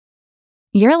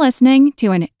You're listening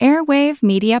to an Airwave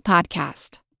Media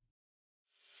Podcast.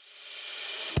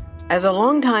 As a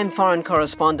longtime foreign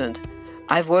correspondent,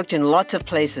 I've worked in lots of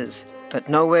places, but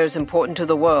nowhere as important to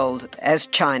the world as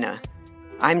China.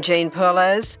 I'm Jane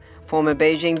Perlez, former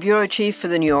Beijing bureau chief for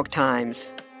the New York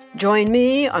Times. Join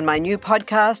me on my new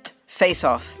podcast, Face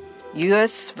Off,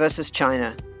 U.S. versus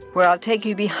China, where I'll take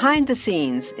you behind the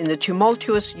scenes in the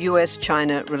tumultuous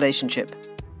U.S.-China relationship.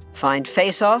 Find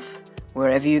Face Off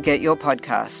wherever you get your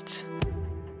podcasts.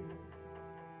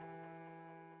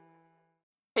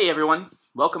 Hey everyone,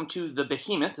 welcome to the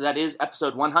behemoth that is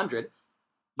episode 100.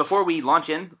 Before we launch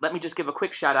in, let me just give a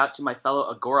quick shout out to my fellow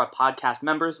Agora podcast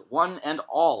members, one and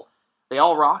all. They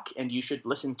all rock, and you should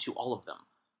listen to all of them.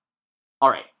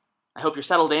 Alright, I hope you're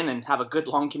settled in and have a good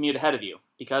long commute ahead of you,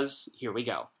 because here we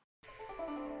go.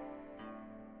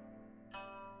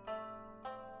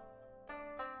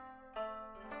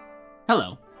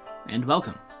 Hello, and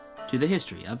welcome to the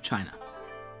history of China.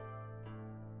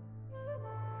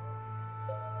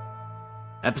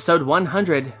 Episode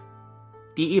 100,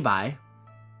 Yi Bai.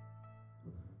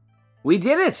 We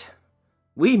did it!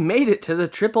 We made it to the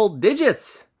triple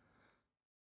digits!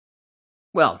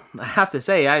 Well, I have to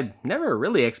say, I never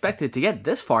really expected to get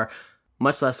this far,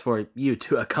 much less for you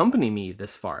to accompany me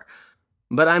this far.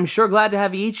 But I'm sure glad to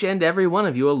have each and every one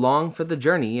of you along for the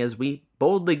journey as we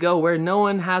boldly go where no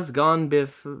one has gone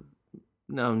before.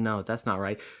 No, that's not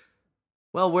right.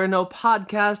 Well, where no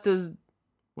podcast is.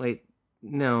 Wait,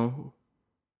 no.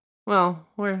 Well,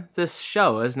 where this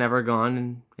show has never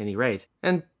gone, at any rate.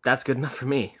 And that's good enough for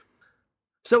me.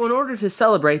 So in order to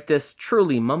celebrate this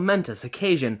truly momentous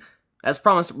occasion, as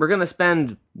promised, we're going to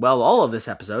spend, well, all of this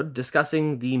episode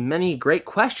discussing the many great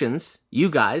questions you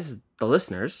guys, the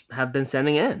listeners, have been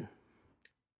sending in.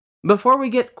 Before we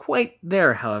get quite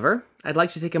there, however, I'd like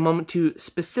to take a moment to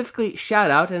specifically shout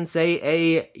out and say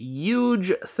a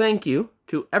huge thank you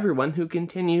to everyone who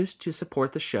continues to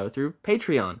support the show through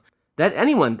Patreon. That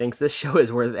anyone thinks this show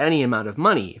is worth any amount of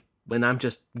money, when I'm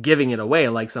just giving it away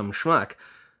like some schmuck,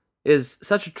 is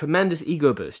such a tremendous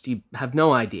ego boost, you have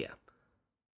no idea.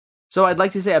 So I'd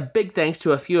like to say a big thanks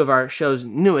to a few of our show's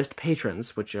newest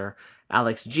patrons, which are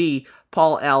Alex G.,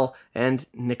 Paul L., and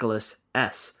Nicholas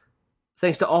S.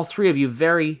 Thanks to all three of you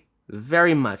very,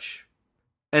 very much.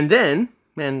 And then,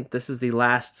 and this is the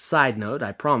last side note,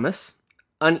 I promise,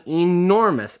 an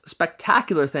enormous,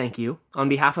 spectacular thank you on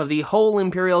behalf of the whole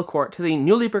Imperial Court to the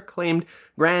newly proclaimed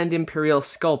Grand Imperial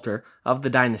Sculptor of the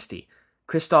Dynasty,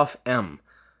 Christoph M.,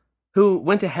 who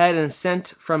went ahead and sent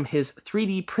from his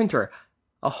 3D printer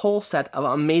a whole set of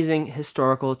amazing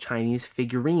historical Chinese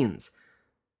figurines.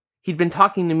 He'd been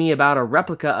talking to me about a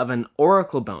replica of an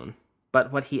oracle bone,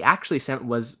 but what he actually sent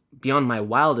was beyond my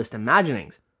wildest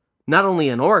imaginings. Not only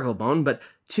an oracle bone, but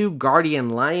 2 guardian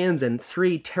lions and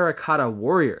 3 terracotta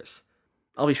warriors.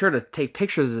 I'll be sure to take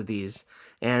pictures of these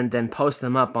and then post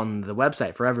them up on the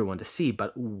website for everyone to see,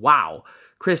 but wow!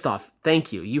 Christoph,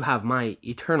 thank you. You have my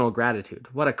eternal gratitude.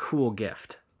 What a cool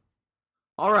gift.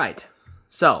 Alright,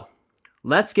 so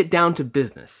let's get down to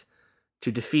business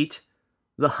to defeat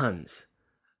the Huns.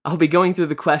 I'll be going through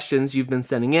the questions you've been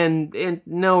sending in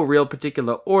no real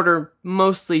particular order,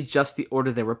 mostly just the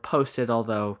order they were posted,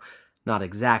 although not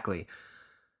exactly.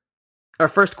 Our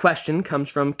first question comes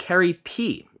from Carrie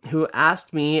P., who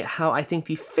asked me how I think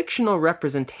the fictional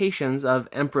representations of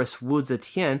Empress Wu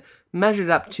measured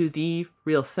up to the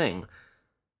real thing.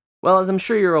 Well, as I'm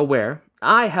sure you're aware,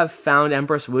 I have found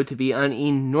Empress Wu to be an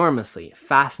enormously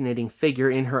fascinating figure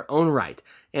in her own right,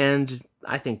 and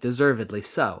I think deservedly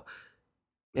so.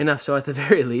 Enough so, at the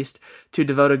very least, to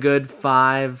devote a good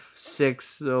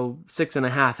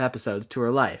 6.5 episodes to her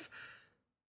life.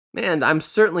 And I'm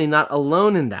certainly not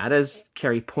alone in that, as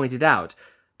Carrie pointed out.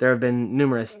 There have been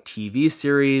numerous TV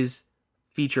series,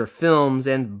 feature films,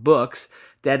 and books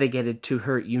dedicated to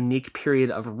her unique period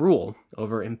of rule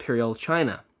over Imperial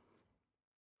China.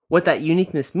 What that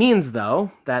uniqueness means,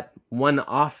 though, that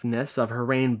one-offness of her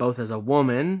reign both as a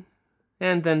woman,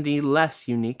 and then the less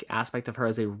unique aspect of her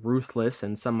as a ruthless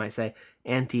and some might say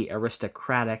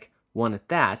anti-aristocratic one at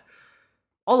that,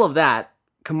 all of that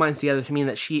combines together to mean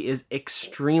that she is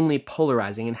extremely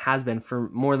polarizing and has been for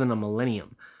more than a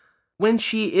millennium. When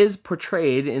she is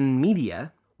portrayed in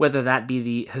media, whether that be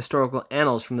the historical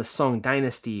annals from the Song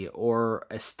Dynasty, or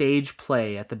a stage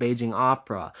play at the Beijing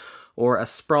Opera, or a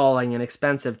sprawling and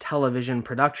expensive television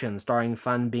production starring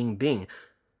Fan Bingbing,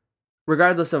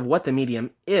 regardless of what the medium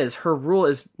is, her rule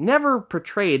is never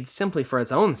portrayed simply for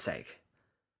its own sake.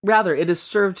 Rather, it is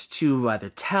served to either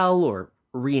tell or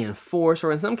reinforce,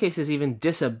 or in some cases even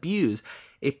disabuse,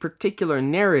 a particular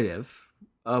narrative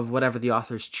of whatever the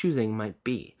author's choosing might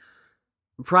be.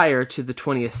 Prior to the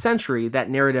 20th century, that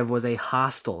narrative was a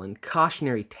hostile and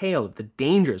cautionary tale of the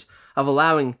dangers of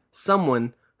allowing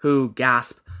someone who,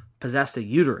 gasp, possessed a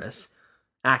uterus,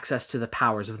 access to the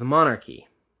powers of the monarchy,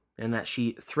 and that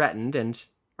she threatened, and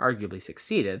arguably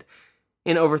succeeded,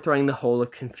 in overthrowing the whole of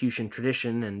Confucian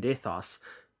tradition and ethos.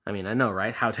 I mean, I know,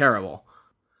 right? How terrible.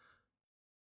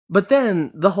 But then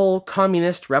the whole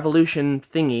communist revolution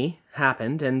thingy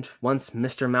happened, and once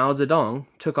Mr. Mao Zedong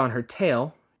took on her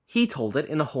tale, he told it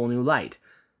in a whole new light.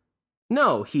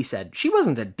 No, he said, she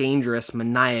wasn't a dangerous,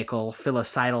 maniacal,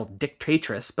 filicidal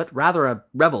dictatress, but rather a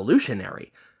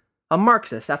revolutionary, a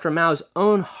Marxist after Mao's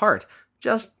own heart,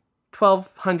 just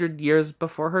 1,200 years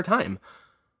before her time.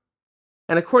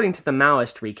 And according to the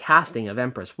Maoist recasting of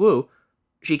Empress Wu,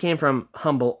 she came from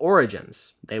humble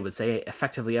origins, they would say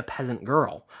effectively a peasant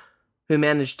girl, who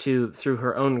managed to, through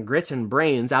her own grit and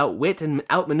brains, outwit and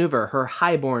outmaneuver her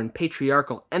highborn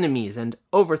patriarchal enemies and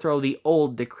overthrow the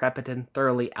old, decrepit, and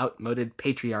thoroughly outmoded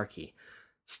patriarchy,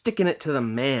 sticking it to the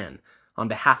man on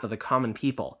behalf of the common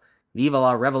people. Viva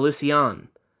la revolution!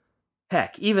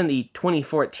 Heck, even the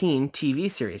 2014 TV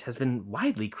series has been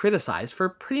widely criticized for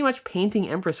pretty much painting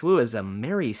Empress Wu as a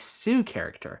Mary Sue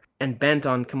character, and bent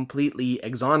on completely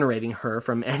exonerating her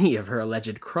from any of her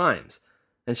alleged crimes,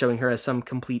 and showing her as some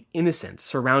complete innocent,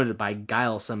 surrounded by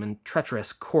guilesome and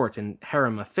treacherous court and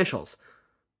harem officials.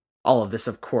 All of this,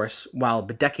 of course, while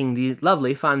bedecking the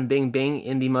lovely Fan Bingbing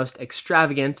in the most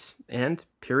extravagant and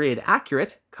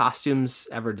period-accurate costumes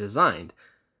ever designed.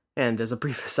 And as a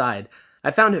brief aside, I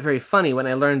found it very funny when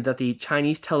I learned that the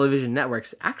Chinese television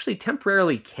networks actually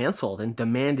temporarily canceled and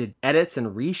demanded edits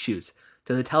and reshoots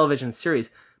to the television series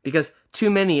because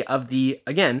too many of the,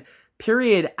 again,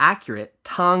 period-accurate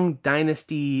Tang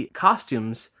Dynasty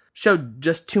costumes showed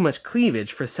just too much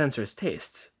cleavage for censors'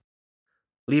 tastes.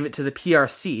 Leave it to the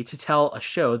PRC to tell a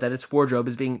show that its wardrobe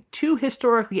is being too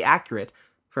historically accurate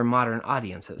for modern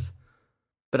audiences.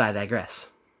 But I digress.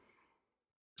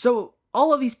 So,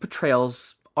 all of these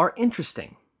portrayals are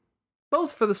interesting,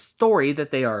 both for the story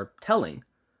that they are telling,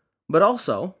 but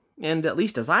also, and at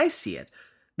least as I see it,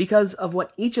 because of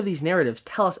what each of these narratives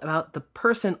tell us about the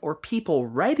person or people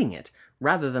writing it,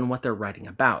 rather than what they're writing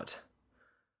about.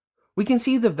 We can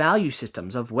see the value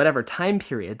systems of whatever time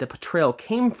period the portrayal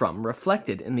came from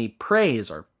reflected in the praise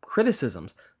or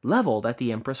criticisms leveled at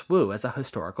the Empress Wu as a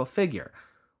historical figure,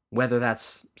 whether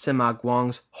that's Sima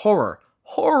Guang's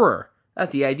horror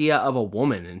at the idea of a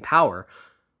woman in power,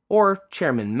 or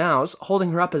Chairman Mao's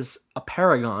holding her up as a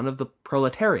paragon of the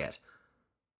proletariat.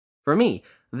 For me,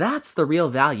 that's the real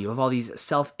value of all these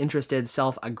self-interested,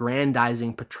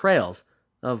 self-aggrandizing portrayals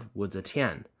of Wu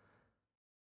Zetian.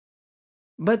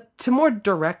 But to more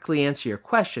directly answer your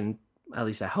question, at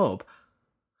least I hope,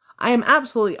 I am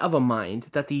absolutely of a mind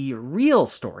that the real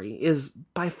story is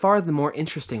by far the more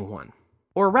interesting one.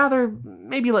 Or rather,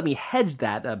 maybe let me hedge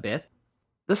that a bit,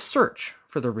 the search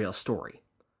for the real story.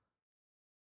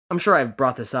 I'm sure I've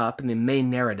brought this up in the main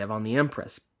narrative on the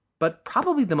Empress, but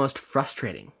probably the most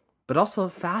frustrating, but also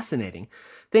fascinating,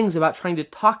 things about trying to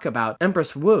talk about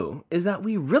Empress Wu is that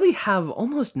we really have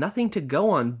almost nothing to go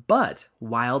on but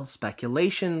wild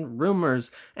speculation, rumors,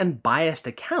 and biased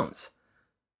accounts.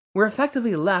 We're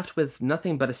effectively left with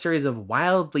nothing but a series of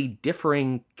wildly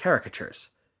differing caricatures.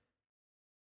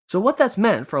 So what that's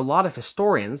meant for a lot of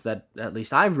historians that at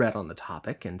least I've read on the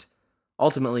topic, and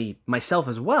ultimately myself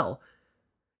as well,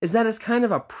 is that it's kind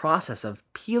of a process of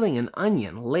peeling an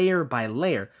onion layer by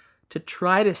layer to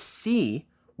try to see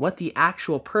what the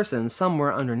actual person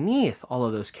somewhere underneath all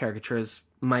of those caricatures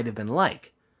might have been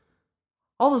like.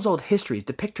 All those old histories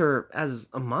depict her as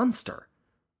a monster.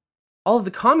 All of the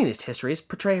communist histories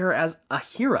portray her as a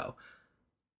hero.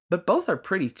 But both are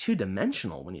pretty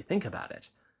two-dimensional when you think about it.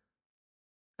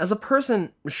 As a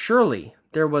person, surely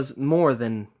there was more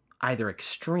than either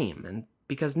extreme, and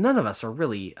because none of us are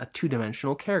really a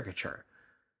two-dimensional caricature.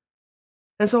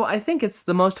 And so I think it's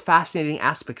the most fascinating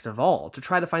aspect of all to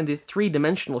try to find the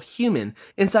three-dimensional human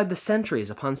inside the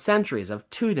centuries upon centuries of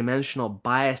two-dimensional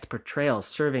biased portrayals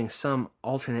serving some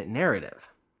alternate narrative.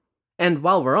 And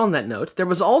while we're on that note, there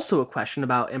was also a question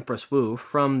about Empress Wu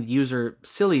from the user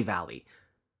Silly Valley,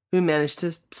 who managed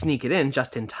to sneak it in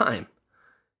just in time.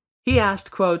 He asked,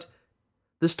 quote,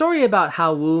 "The story about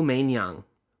how Wu Meinyang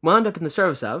wound up in the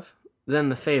service of, then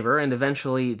the favor, and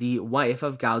eventually the wife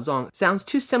of Gao Zong sounds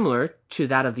too similar to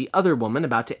that of the other woman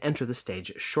about to enter the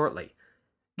stage shortly.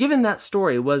 Given that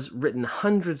story was written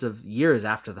hundreds of years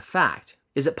after the fact,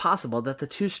 is it possible that the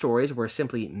two stories were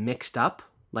simply mixed up,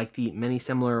 like the many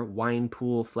similar wine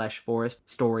pool flesh forest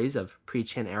stories of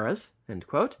pre-Qin eras?" End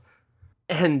quote.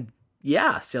 And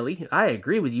yeah, Silly, I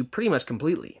agree with you pretty much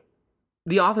completely.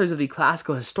 The authors of the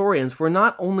classical historians were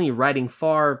not only writing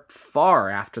far, far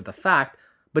after the fact,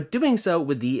 but doing so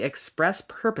with the express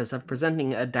purpose of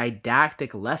presenting a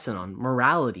didactic lesson on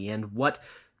morality and what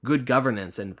good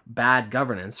governance and bad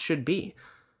governance should be.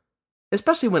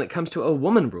 Especially when it comes to a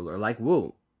woman ruler like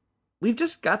Wu. We've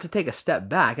just got to take a step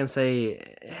back and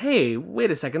say, hey, wait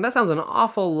a second, that sounds an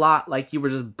awful lot like you were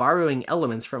just borrowing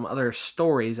elements from other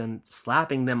stories and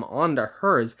slapping them onto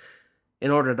hers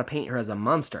in order to paint her as a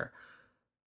monster.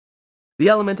 The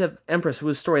element of Empress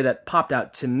Wu's story that popped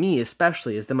out to me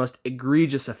especially as the most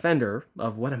egregious offender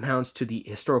of what amounts to the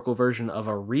historical version of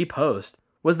a repost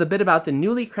was the bit about the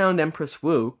newly crowned Empress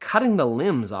Wu cutting the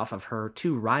limbs off of her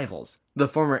two rivals, the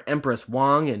former Empress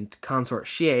Wang and consort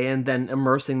Xie, and then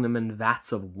immersing them in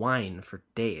vats of wine for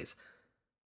days.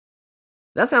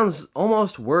 That sounds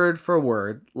almost word for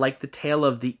word like the tale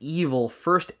of the evil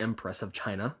first empress of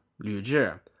China, Liu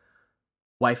Zhi,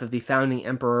 wife of the founding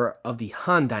emperor of the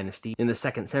Han Dynasty in the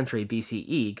 2nd century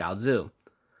BCE, Gaozu.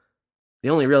 The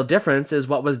only real difference is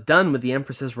what was done with the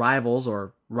empress's rivals,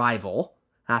 or rival,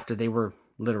 after they were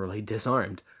literally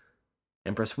disarmed.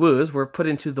 Empress Wu's were put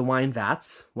into the wine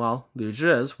vats, while Liu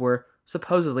Zhi's were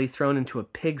supposedly thrown into a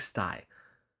pigsty.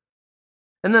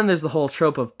 And then there's the whole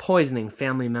trope of poisoning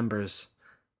family members.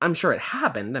 I'm sure it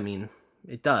happened,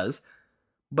 it does,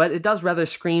 but it does rather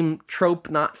scream trope,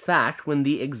 not fact, when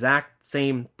the exact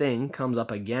same thing comes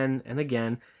up again and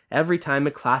again every time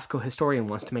a classical historian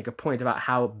wants to make a point about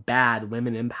how bad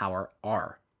women in power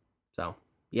are. So,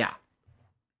 yeah.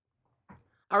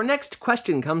 Our next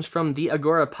question comes from the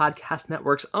Agora Podcast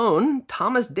Network's own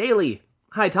Thomas Daly.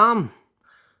 Hi, Tom.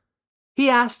 He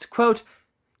asked, quote,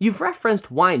 "You've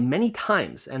referenced wine many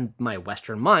times, and my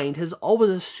Western mind has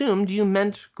always assumed you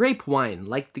meant grape wine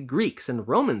like the Greeks and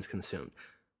Romans consumed.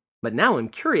 But now I'm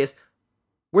curious,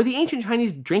 were the ancient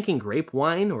Chinese drinking grape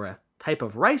wine or a type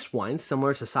of rice wine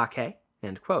similar to sake?"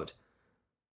 End quote.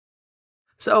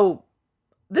 So,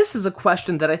 this is a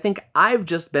question that I think I've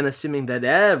just been assuming that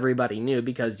everybody knew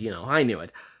because, I knew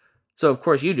it. So of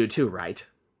course you do too, right?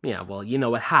 Yeah, well, you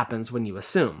know what happens when you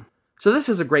assume. So this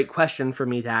is a great question for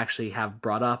me to actually have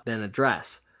brought up and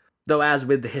address. Though as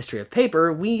with the history of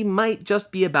paper, we might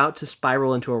just be about to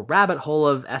spiral into a rabbit hole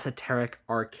of esoteric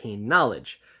arcane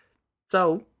knowledge.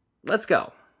 So, let's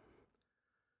go.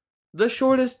 The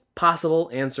shortest possible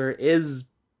answer is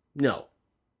no.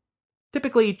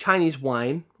 Typically, Chinese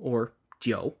wine, or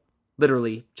jiu,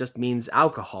 literally just means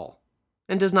alcohol,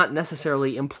 and does not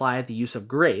necessarily imply the use of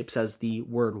grapes as the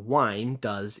word wine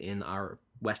does in our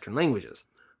Western languages.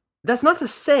 That's not to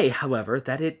say, however,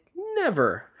 that it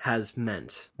never has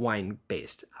meant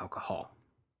wine-based alcohol.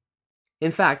 In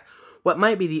fact, what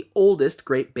might be the oldest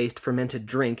grape-based fermented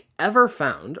drink ever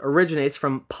found originates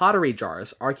from pottery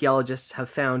jars archaeologists have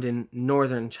found in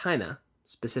northern China,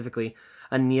 specifically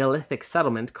a Neolithic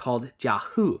settlement called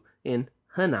Jiahu in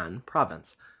Henan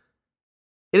province.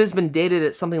 It has been dated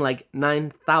at something like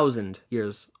 9,000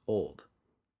 years old.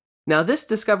 Now, this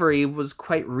discovery was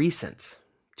quite recent,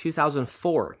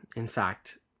 2004, in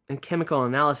fact, and chemical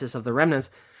analysis of the remnants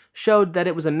showed that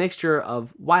it was a mixture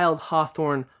of wild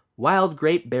hawthorn, wild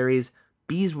grape berries,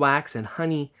 beeswax and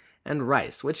honey, and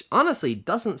rice, which honestly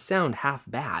doesn't sound half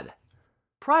bad.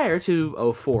 Prior to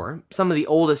 2004, some of the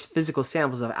oldest physical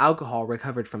samples of alcohol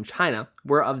recovered from China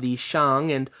were of the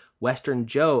Shang and Western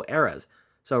Zhou eras,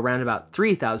 so around about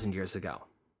 3,000 years ago.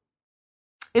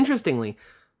 Interestingly,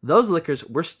 those liquors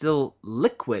were still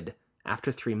liquid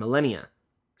after 3 millennia,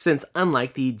 since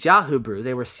unlike the Jiahu brew,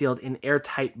 they were sealed in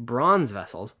airtight bronze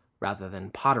vessels rather than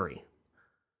pottery.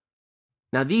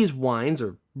 Now these wines,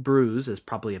 or brews is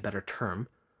probably a better term,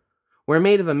 were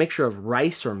made of a mixture of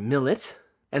rice or millet,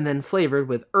 and then flavored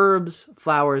with herbs,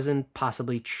 flowers, and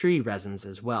possibly tree resins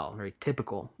as well, very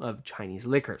typical of Chinese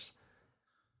liquors.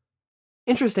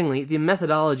 Interestingly, the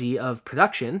methodology of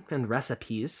production and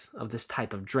recipes of this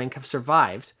type of drink have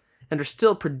survived and are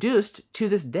still produced to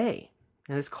this day,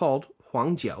 and it's called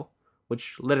huangjiu,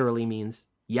 which literally means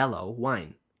yellow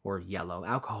wine, or yellow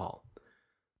alcohol.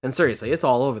 And seriously, it's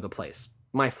all over the place.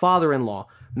 My father-in-law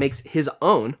makes his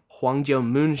own huangjiu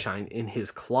moonshine in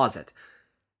his closet,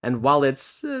 and while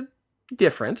it's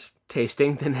different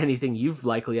tasting than anything you've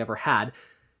likely ever had,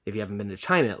 if you haven't been to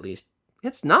China at least,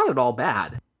 it's not at all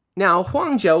bad. Now,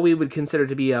 huangjiu we would consider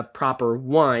to be a proper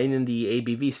wine in the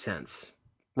ABV sense,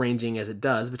 ranging as it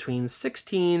does between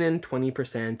 16 and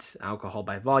 20% alcohol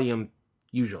by volume,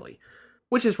 usually,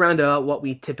 which is round about what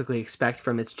we typically expect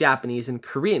from its Japanese and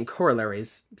Korean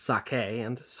corollaries, sake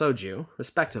and soju,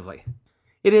 respectively.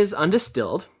 It is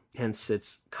undistilled, hence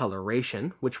its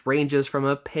coloration, which ranges from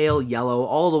a pale yellow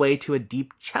all the way to a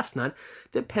deep chestnut,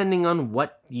 depending on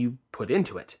what you put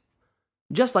into it.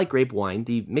 Just like grape wine,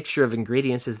 the mixture of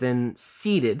ingredients is then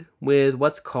seeded with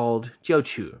what's called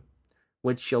jiuqu,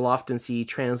 which you'll often see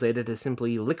translated as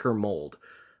simply liquor mold,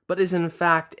 but is in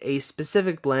fact a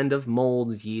specific blend of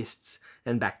molds, yeasts,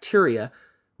 and bacteria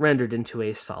rendered into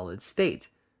a solid state.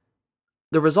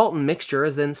 The resultant mixture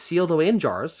is then sealed away in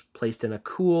jars, placed in a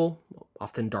cool,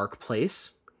 often dark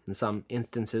place. In some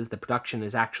instances, the production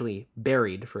is actually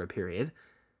buried for a period,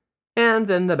 and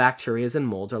then the bacteria and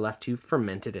molds are left to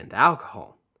ferment it into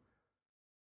alcohol.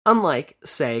 Unlike,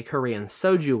 say, Korean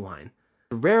soju wine,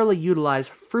 rarely utilize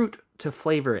fruit to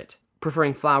flavor it,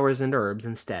 preferring flowers and herbs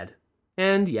instead.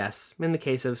 And yes, in the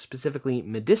case of specifically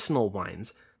medicinal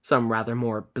wines, some rather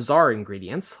more bizarre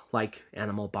ingredients, like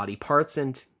animal body parts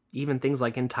and even things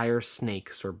like entire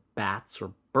snakes or bats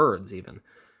or birds even.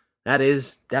 That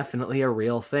is definitely a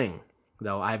real thing,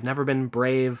 though I've never been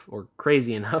brave or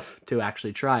crazy enough to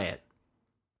actually try it.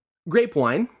 Grape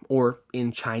wine, or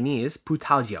in Chinese,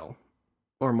 putaojiu,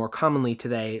 or more commonly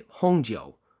today,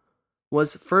 hongjiu,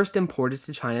 was first imported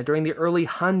to China during the early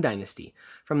Han Dynasty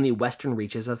from the western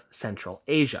reaches of Central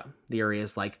Asia, the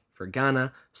areas like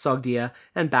Fergana, Sogdia,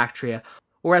 and Bactria,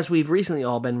 or as we've recently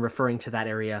all been referring to that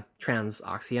area,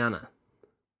 Transoxiana.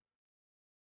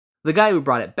 The guy who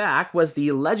brought it back was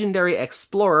the legendary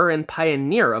explorer and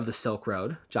pioneer of the Silk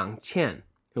Road, Zhang Qian,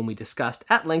 whom we discussed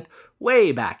at length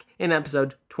way back in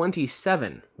episode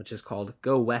 27, which is called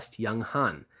Go West Young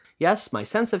Han. Yes, my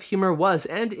sense of humor was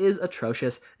and is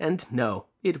atrocious, and no,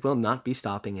 it will not be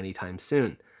stopping anytime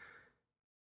soon.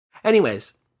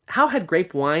 Anyways, how had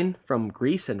grape wine from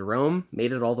Greece and Rome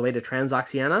made it all the way to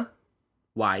Transoxiana?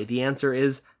 Why, the answer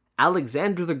is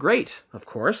Alexander the Great, of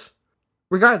course.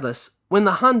 Regardless, when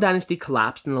the Han Dynasty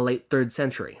collapsed in the late 3rd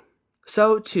century,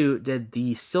 so too did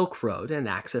the Silk Road and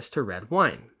access to red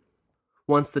wine.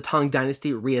 Once the Tang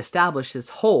Dynasty reestablished its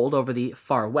hold over the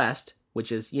far west,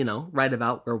 which is, right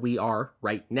about where we are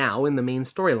right now in the main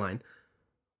storyline,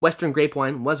 Western grape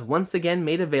wine was once again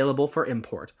made available for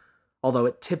import, although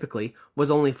it typically was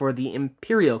only for the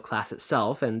imperial class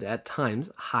itself and, at times,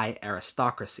 high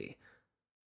aristocracy.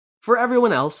 For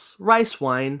everyone else, rice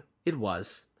wine it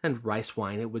was, and rice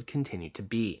wine it would continue to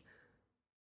be.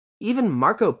 Even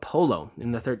Marco Polo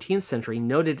in the 13th century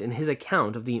noted in his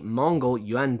account of the Mongol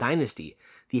Yuan dynasty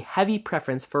the heavy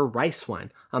preference for rice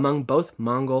wine among both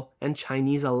Mongol and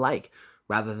Chinese alike,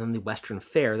 rather than the Western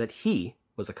fare that he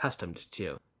was accustomed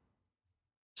to.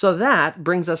 So that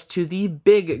brings us to the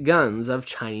big guns of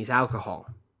Chinese alcohol.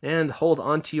 And hold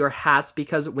on to your hats,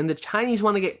 because when the Chinese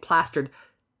want to get plastered,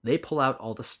 they pull out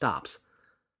all the stops.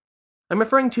 I'm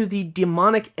referring to the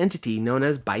demonic entity known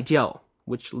as baijiu,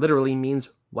 which literally means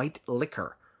white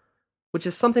liquor, which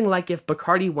is something like if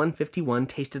Bacardi 151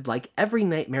 tasted like every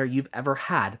nightmare you've ever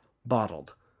had,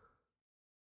 bottled.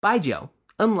 Baijiu,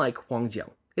 unlike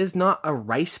huangjiu, is not a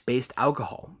rice-based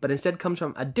alcohol, but instead comes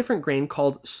from a different grain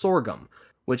called sorghum,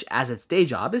 which as its day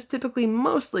job is typically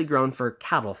mostly grown for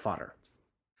cattle fodder.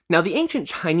 Now, the ancient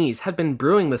Chinese had been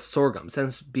brewing with sorghum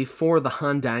since before the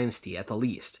Han Dynasty at the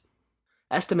least.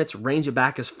 Estimates range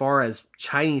back as far as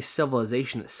Chinese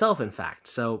civilization itself, in fact,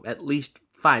 so at least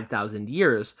 5,000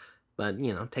 years, but,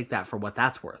 take that for what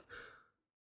that's worth.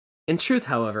 In truth,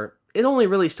 however, it only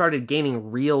really started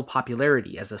gaining real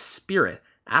popularity as a spirit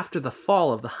after the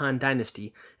fall of the Han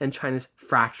Dynasty and China's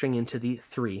fracturing into the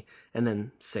 3 and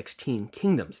then 16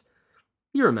 kingdoms.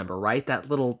 You remember, right? That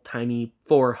little tiny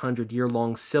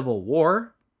 400-year-long civil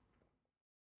war?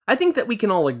 I think that we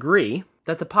can all agree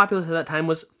that the populace at that time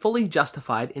was fully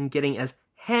justified in getting as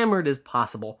hammered as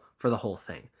possible for the whole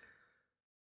thing.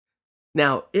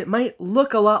 Now, it might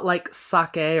look a lot like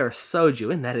sake or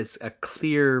soju in that it's a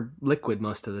clear liquid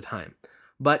most of the time,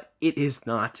 but it is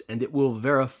not, and it will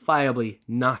verifiably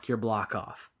knock your block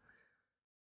off.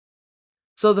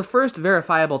 So the first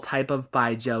verifiable type of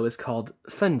baijiu is called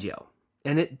fenjiu,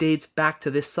 and it dates back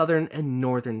to the southern and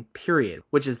northern period,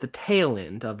 which is the tail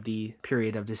end of the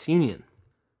period of disunion.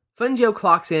 Fenjiu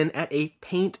clocks in at a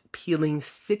paint-peeling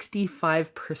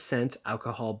 65%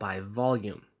 alcohol by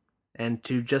volume. And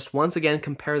to just once again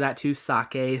compare that to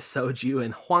sake, soju,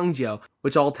 and huangjiu,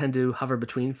 which all tend to hover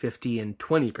between 50 and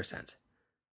 20%.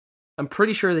 I'm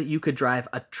pretty sure that you could drive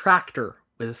a tractor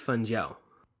with fenjiu.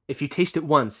 If you taste it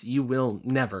once, you will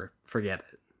never forget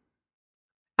it.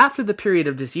 After the period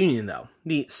of disunion, though,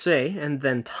 the Sui and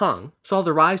then Tang saw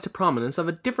the rise to prominence of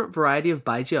a different variety of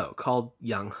baijiu called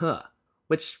Yanghe,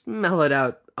 which mellowed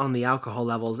out on the alcohol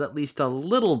levels at least a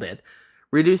little bit,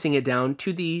 reducing it down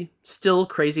to the still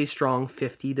crazy strong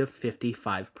 50 to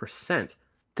 55%.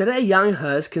 Today,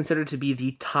 Yanghe is considered to be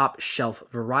the top shelf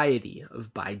variety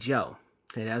of baijiu,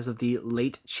 and as of the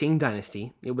late Qing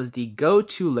Dynasty, it was the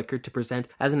go-to liquor to present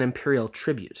as an imperial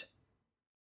tribute.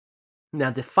 Now,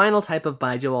 the final type of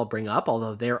baijiu I'll bring up,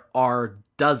 although there are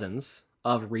dozens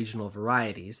of regional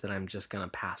varieties that I'm just going to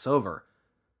pass over.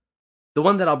 The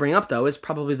one that I'll bring up, though, is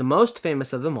probably the most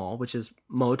famous of them all, which is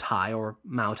Mo Tai or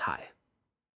Mao Tai.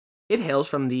 It hails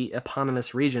from the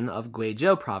eponymous region of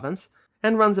Guizhou province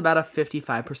and runs about a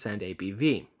 55%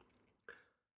 ABV.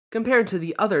 Compared to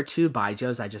the other two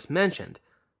baijius I just mentioned,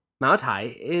 Mao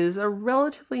Tai is a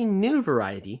relatively new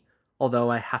variety,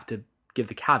 although I have to give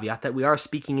the caveat that we are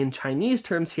speaking in Chinese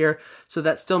terms here, so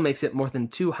that still makes it more than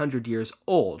 200 years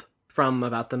old, from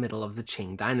about the middle of the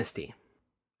Qing Dynasty.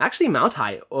 Actually, Mao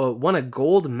Tai won a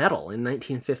gold medal in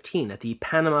 1915 at the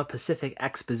Panama Pacific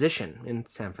Exposition in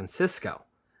San Francisco.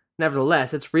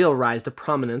 Nevertheless, its real rise to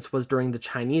prominence was during the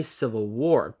Chinese Civil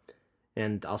War,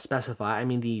 and I'll specify, I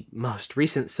mean the most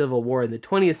recent civil war in the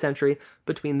 20th century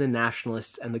between the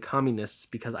nationalists and the communists,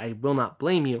 because I will not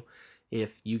blame you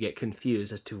if you get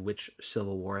confused as to which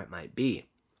civil war it might be.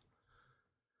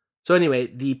 So anyway,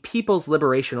 the People's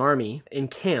Liberation Army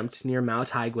encamped near Mao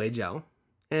Tai Guizhou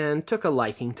and took a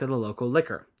liking to the local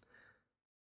liquor.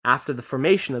 After the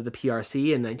formation of the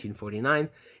PRC in 1949,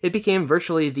 it became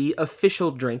virtually the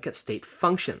official drink at state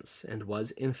functions, and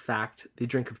was, in fact, the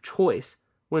drink of choice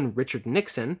when Richard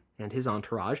Nixon and his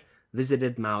entourage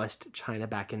visited Maoist China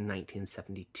back in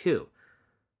 1972.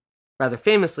 Rather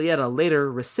famously, at a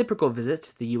later reciprocal visit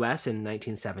to the US in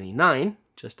 1979,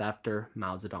 just after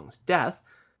Mao Zedong's death,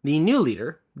 the new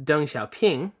leader, Deng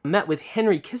Xiaoping, met with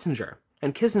Henry Kissinger,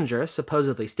 and Kissinger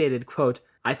supposedly stated, quote,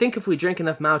 "I think if we drink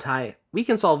enough Mao Tai, we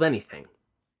can solve anything,"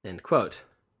 end quote.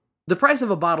 The price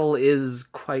of a bottle is,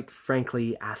 quite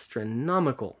frankly,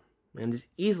 astronomical, and is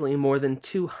easily more than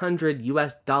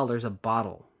 $200 a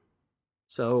bottle.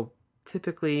 So,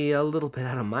 typically a little bit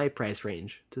out of my price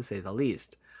range, to say the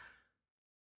least.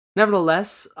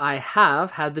 Nevertheless, I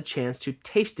have had the chance to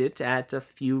taste it at a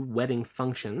few wedding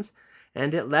functions,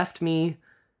 and it left me,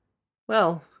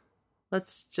 well,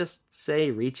 let's just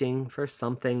say reaching for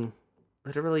something,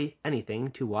 literally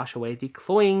anything, to wash away the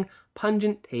cloying,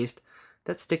 pungent taste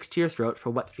that sticks to your throat for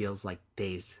what feels like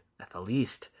days at the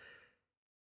least.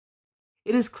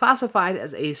 It is classified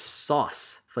as a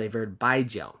sauce-flavored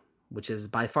baijiu, which is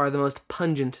by far the most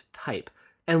pungent type,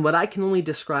 and what I can only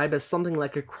describe as something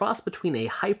like a cross between a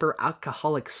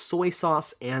hyper-alcoholic soy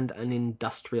sauce and an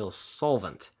industrial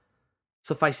solvent.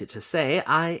 Suffice it to say,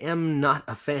 I am not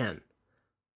a fan.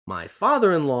 My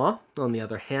father-in-law, on the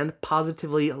other hand,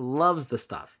 positively loves the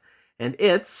stuff, and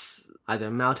it's,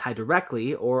 either Mao Tai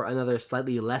directly or another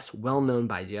slightly less well-known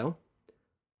baijiu,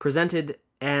 presented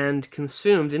and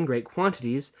consumed in great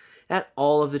quantities at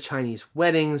all of the Chinese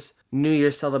weddings, New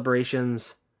Year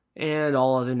celebrations, and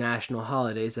all other national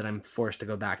holidays that I'm forced to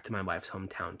go back to my wife's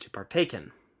hometown to partake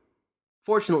in.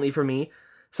 Fortunately for me,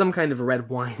 some kind of red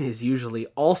wine is usually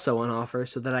also on offer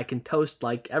so that I can toast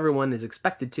like everyone is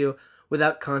expected to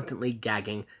without constantly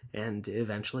gagging and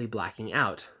eventually blacking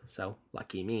out. So,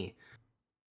 lucky me.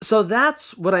 So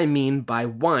that's what I mean by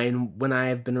wine when I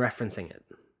have been referencing it.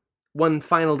 One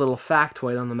final little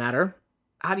factoid on the matter.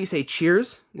 How do you say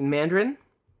cheers in Mandarin?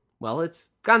 Well, it's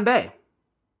ganbei.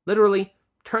 Literally,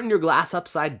 turn your glass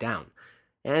upside down,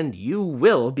 and you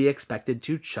will be expected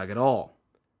to chug it all.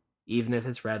 Even if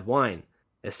it's red wine,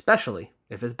 especially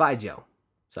if it's baijiu.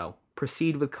 So,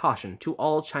 proceed with caution to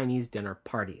all Chinese dinner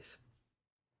parties.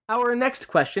 Our next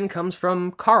question comes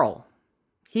from Carl.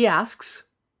 He asks,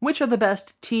 which are the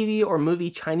best TV or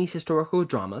movie Chinese historical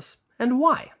dramas, and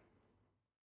why?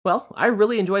 Well, I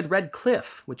really enjoyed Red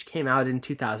Cliff, which came out in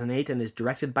 2008 and is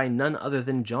directed by none other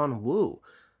than John Woo.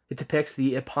 It depicts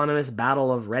the eponymous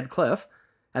Battle of Red Cliff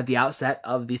at the outset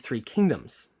of the Three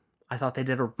Kingdoms. I thought they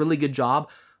did a really good job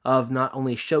of not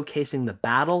only showcasing the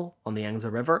battle on the Yangtze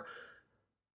River,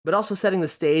 but also setting the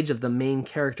stage of the main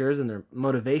characters and their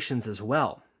motivations as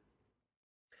well.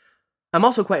 I'm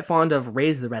also quite fond of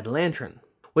Raise the Red Lantern,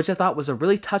 which I thought was a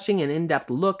really touching and in-depth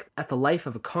look at the life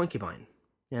of a concubine,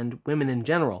 and women in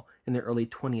general in the early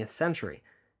 20th century,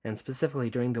 and specifically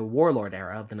during the warlord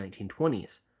era of the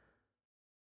 1920s.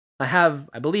 I have,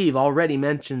 I believe, already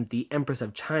mentioned the Empress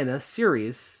of China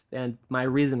series, and my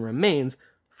reason remains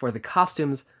for the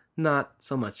costumes, not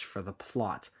so much for the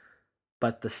plot.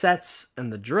 But the sets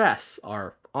and the dress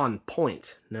are on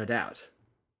point, no doubt.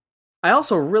 I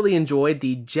also really enjoyed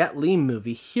the Jet Li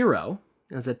movie Hero,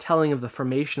 as a telling of the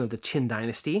formation of the Qin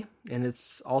Dynasty, and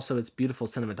it's also its beautiful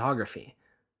cinematography.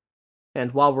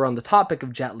 And while we're on the topic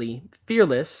of Jet Li,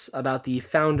 Fearless, about the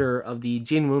founder of the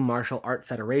Jinwu Martial Art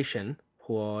Federation,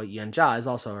 Huo Yuanjia, is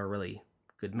also a really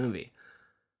good movie.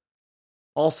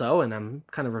 Also, and I'm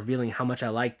kind of revealing how much I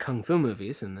like kung fu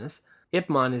movies in this, Ip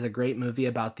Man is a great movie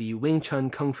about the Wing Chun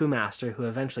kung fu master who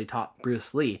eventually taught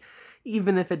Bruce Lee,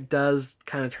 even if it does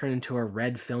kind of turn into a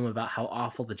red film about how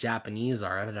awful the Japanese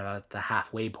are at about the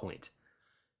halfway point.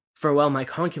 Farewell My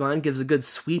Concubine gives a good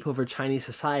sweep over Chinese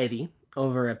society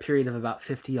over a period of about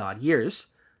 50-odd years.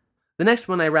 The next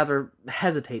one I rather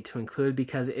hesitate to include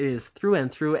because it is through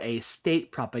and through a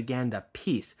state propaganda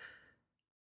piece,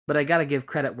 but I gotta give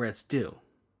credit where it's due.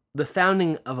 The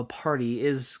founding of a party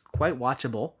is quite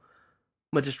watchable,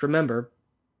 but just remember,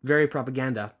 very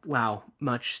propaganda, wow,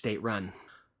 much state-run.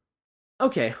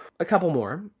 Okay, a couple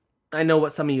more. I know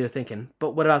what some of you are thinking,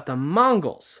 but what about the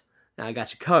Mongols? Now I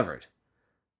got you covered.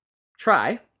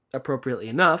 Try, appropriately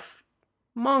enough,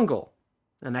 Mongol,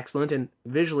 an excellent and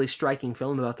visually striking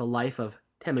film about the life of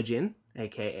Temujin,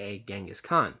 aka Genghis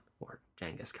Khan, or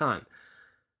Genghis Khan.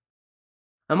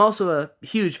 I'm also a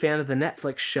huge fan of the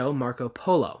Netflix show Marco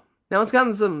Polo. Now, it's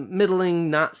gotten some middling,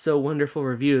 not-so-wonderful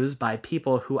reviews by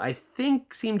people who I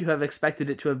think seem to have expected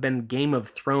it to have been Game of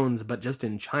Thrones, but just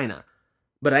in China.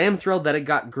 But I am thrilled that it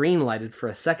got green-lighted for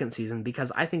a second season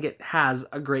because I think it has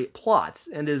a great plot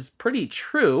and is pretty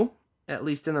true, at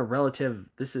least in a relative,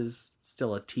 this is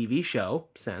still a TV show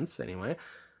sense anyway,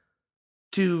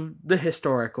 to the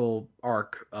historical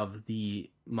arc of the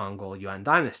Mongol Yuan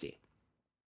dynasty.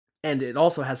 And it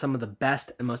also has some of the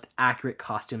best and most accurate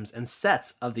costumes and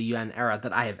sets of the Yuan era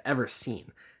that I have ever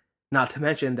seen. Not to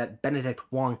mention that Benedict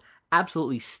Wong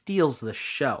absolutely steals the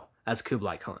show as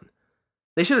Kublai Khan.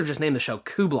 They should have just named the show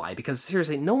Kublai, because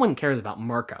seriously, no one cares about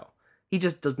Marco. He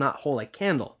just does not hold a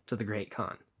candle to the Great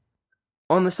Khan.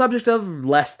 On the subject of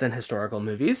less than historical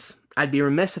movies, I'd be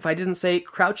remiss if I didn't say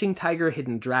Crouching Tiger,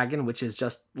 Hidden Dragon, which is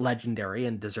just legendary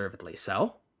and deservedly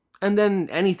so. And then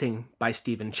anything by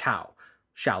Stephen Chow.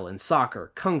 Shaolin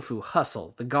Soccer, Kung Fu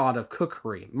Hustle, The God of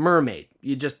Cookery, Mermaid.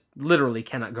 You just literally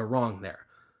cannot go wrong there.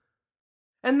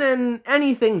 And then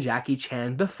anything Jackie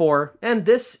Chan before, and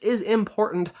this is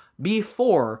important,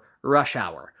 before Rush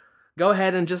Hour. Go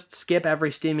ahead and just skip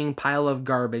every steaming pile of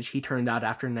garbage he turned out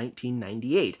after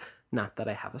 1998. Not that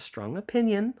I have a strong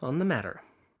opinion on the matter.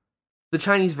 The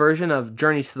Chinese version of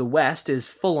Journey to the West is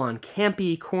full-on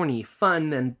campy, corny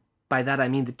fun, and by that I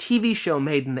mean the TV show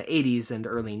made in the 80s and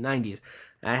early 90s.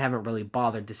 I haven't really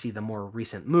bothered to see the more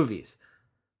recent movies.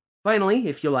 Finally,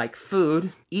 if you like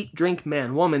food, Eat, Drink,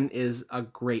 Man, Woman is a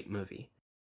great movie.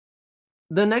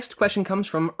 The next question comes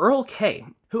from Earl K.,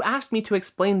 who asked me to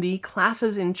explain the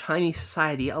classes in Chinese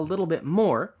society a little bit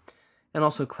more, and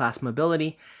also class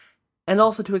mobility, and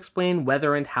also to explain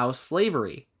whether and how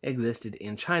slavery existed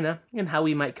in China, and how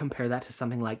we might compare that to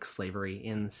something like slavery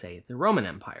in, say, the Roman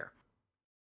Empire.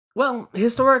 Well,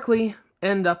 historically,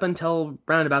 and up until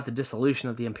round about the dissolution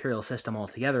of the imperial system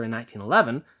altogether in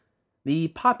 1911, the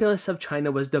populace of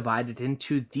China was divided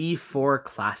into the 4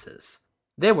 classes.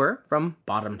 They were, from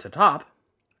bottom to top,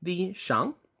 the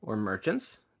shang, or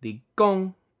merchants, the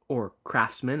gong, or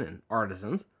craftsmen and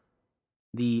artisans,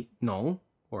 the nong,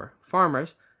 or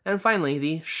farmers, and finally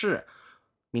the shi,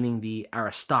 meaning the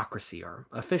aristocracy or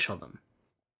officialdom.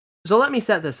 So let me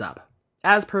set this up.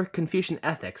 As per Confucian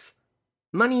ethics,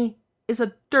 money is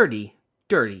a dirty,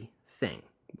 dirty thing,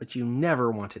 which you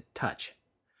never want to touch.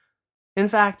 In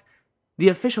fact, the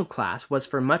official class was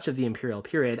for much of the imperial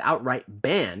period outright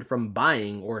banned from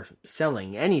buying or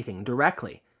selling anything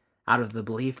directly, out of the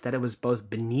belief that it was both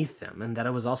beneath them and that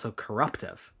it was also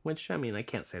corruptive, which, I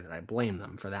can't say that I blame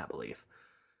them for that belief.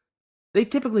 They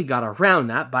typically got around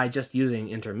that by just using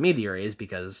intermediaries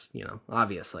because,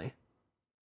 obviously.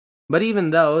 But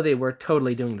even though they were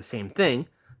totally doing the same thing,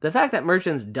 the fact that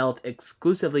merchants dealt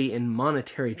exclusively in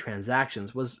monetary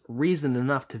transactions was reason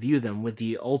enough to view them with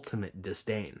the ultimate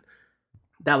disdain.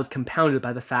 That was compounded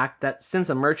by the fact that since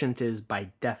a merchant is, by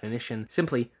definition,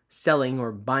 simply selling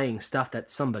or buying stuff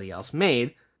that somebody else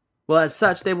made, well, as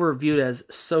such, they were viewed as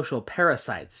social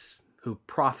parasites who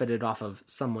profited off of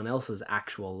someone else's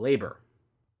actual labor.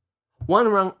 One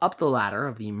rung up the ladder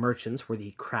of the merchants were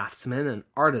the craftsmen and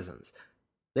artisans.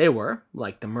 They were,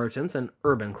 like the merchants, an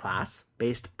urban class,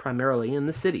 based primarily in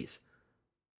the cities.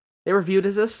 They were viewed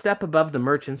as a step above the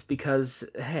merchants because,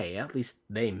 hey, at least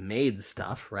they made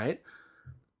stuff, right?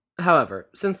 However,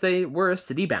 since they were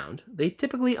city-bound, they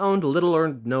typically owned little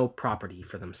or no property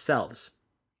for themselves.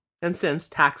 And since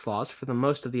tax laws for the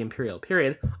most of the imperial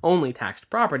period only taxed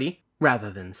property rather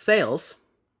than sales,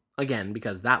 again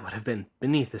because that would have been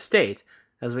beneath the state,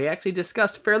 as we actually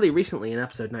discussed fairly recently in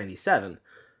episode 97,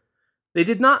 they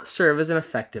did not serve as an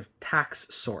effective tax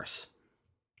source.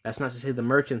 That's not to say the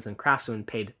merchants and craftsmen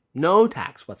paid no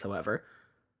tax whatsoever,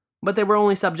 but they were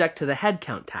only subject to the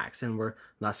headcount tax and were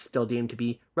thus still deemed to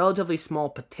be relatively small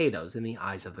potatoes in the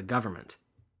eyes of the government.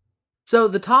 So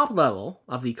the top level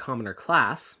of the commoner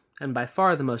class, and by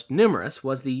far the most numerous,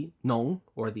 was the Nong,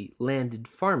 or the landed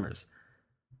farmers.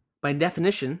 By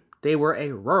definition, they were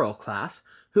a rural class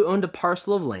who owned a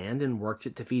parcel of land and worked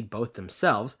it to feed both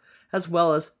themselves, as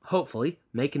well as, hopefully,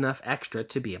 make enough extra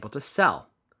to be able to sell.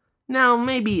 Now,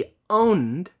 maybe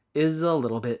owned is a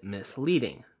little bit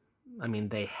misleading. I mean,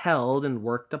 they held and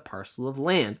worked a parcel of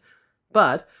land,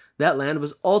 but that land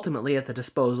was ultimately at the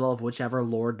disposal of whichever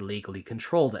lord legally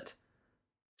controlled it.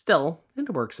 Still,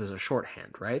 it works as a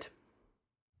shorthand, right?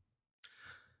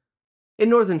 In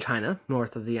northern China,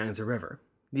 north of the Yangtze River,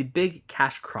 the big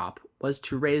cash crop was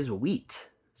to raise wheat,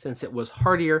 since it was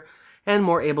hardier and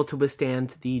more able to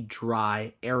withstand the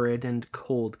dry, arid, and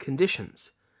cold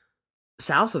conditions.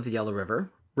 South of the Yellow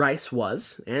River, rice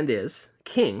was, and is,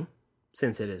 king,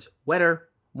 since it is wetter,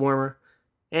 warmer,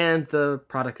 and the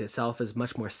product itself is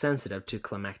much more sensitive to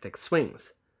climatic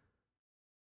swings.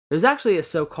 There's actually a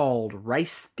so-called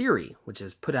rice theory, which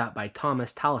is put out by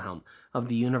Thomas Talhelm of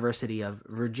the University of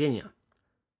Virginia.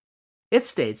 It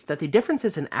states that the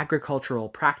differences in agricultural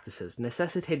practices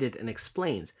necessitated and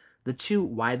explains the two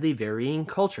widely varying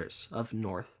cultures of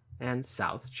North and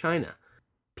South China.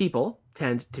 People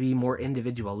tend to be more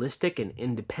individualistic and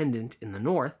independent in the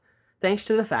North, thanks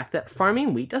to the fact that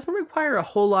farming wheat doesn't require a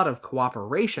whole lot of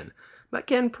cooperation, but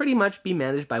can pretty much be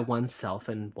managed by oneself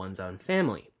and one's own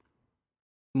family.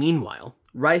 Meanwhile,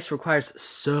 rice requires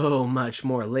so much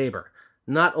more labor,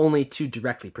 not only to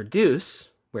directly produce,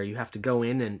 where you have to go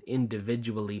in and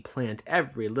individually plant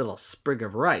every little sprig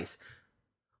of rice,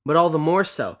 but all the more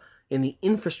so in the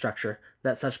infrastructure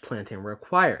that such planting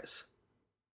requires.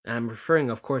 I'm referring,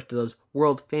 of course, to those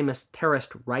world-famous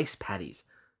terraced rice paddies.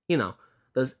 You know,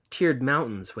 those tiered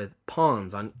mountains with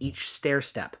ponds on each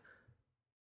stair-step.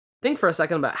 Think for a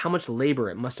second about how much labor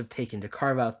it must have taken to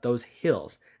carve out those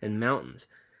hills and mountains,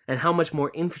 and how much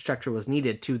more infrastructure was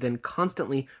needed to then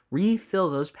constantly refill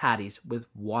those paddies with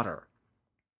water.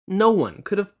 No one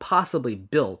could have possibly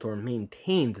built or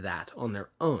maintained that on their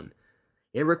own.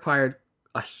 It required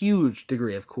a huge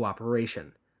degree of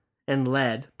cooperation, and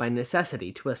led, by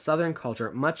necessity, to a southern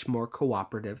culture much more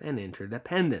cooperative and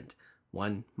interdependent.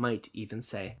 One might even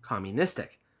say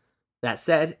communistic. That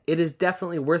said, it is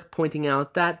definitely worth pointing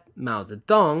out that Mao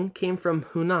Zedong came from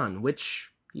Hunan,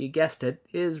 which, you guessed it,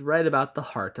 is right about the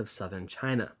heart of southern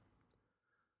China.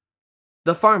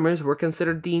 The farmers were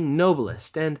considered the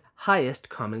noblest and highest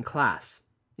common class.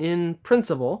 In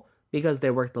principle, because they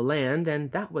worked the land,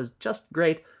 and that was just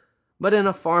great, but in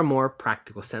a far more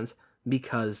practical sense,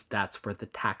 because that's where the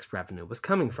tax revenue was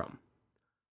coming from.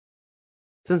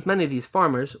 Since many of these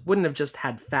farmers wouldn't have just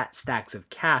had fat stacks of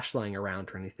cash lying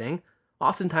around or anything,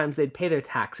 oftentimes they'd pay their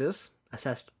taxes,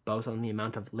 assessed both on the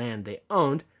amount of land they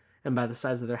owned and by the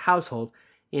size of their household,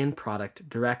 in product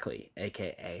directly,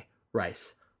 aka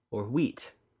rice or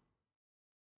wheat.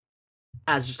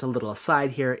 As just a little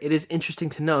aside here, it is interesting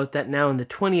to note that now in the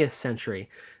 20th century,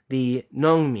 the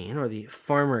Nongmin, or the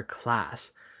farmer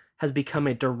class, has become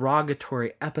a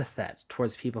derogatory epithet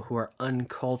towards people who are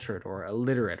uncultured or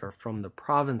illiterate or from the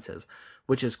provinces,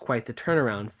 which is quite the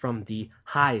turnaround from the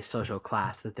high social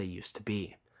class that they used to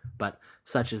be. But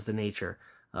such is the nature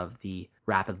of the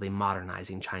rapidly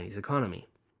modernizing Chinese economy.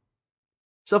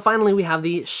 So finally we have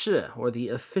the Shi, or the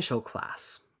official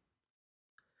class.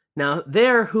 Now,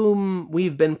 they're whom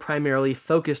we've been primarily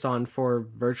focused on for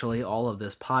virtually all of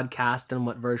this podcast and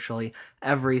what virtually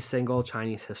every single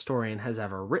Chinese historian has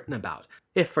ever written about.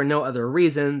 If for no other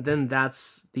reason, then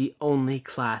that's the only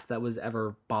class that was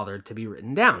ever bothered to be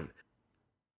written down.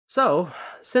 So,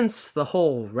 since the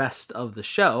whole rest of the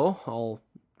show, all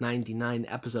 99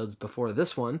 episodes before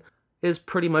this one, is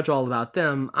pretty much all about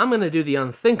them, I'm going to do the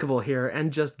unthinkable here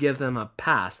and just give them a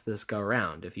pass this go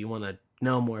around. If you want to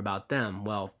know more about them,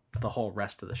 well, the whole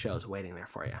rest of the show is waiting there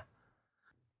for you.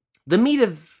 The meat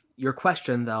of your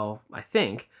question, though, I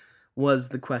think, was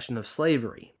the question of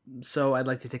slavery. So I'd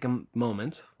like to take a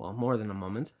moment, well, more than a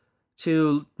moment,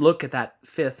 to look at that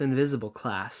fifth invisible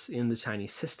class in the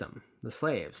Chinese system, the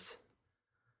slaves.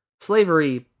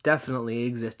 Slavery definitely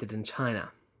existed in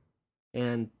China.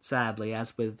 And sadly,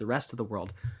 as with the rest of the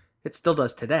world, it still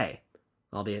does today,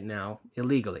 albeit now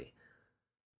illegally.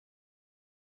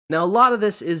 Now, a lot of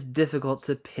this is difficult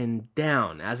to pin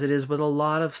down, as it is with a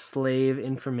lot of slave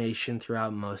information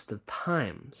throughout most of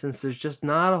time, since there's just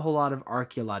not a whole lot of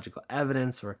archaeological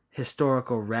evidence or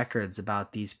historical records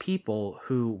about these people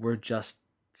who were just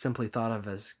simply thought of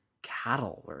as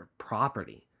cattle or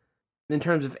property. In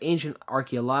terms of ancient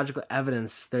archaeological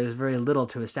evidence, there's very little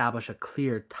to establish a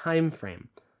clear time frame.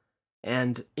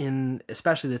 And in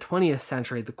especially the 20th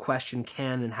century, the question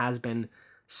can and has been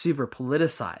super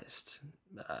politicized,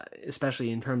 especially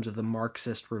in terms of the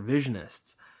Marxist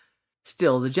revisionists.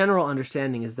 Still, the general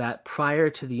understanding is that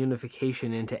prior to the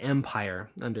unification into empire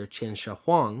under Qin Shi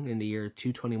Huang in the year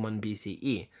 221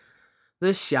 BCE, the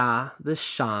Xia, the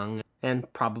Shang,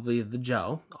 and probably the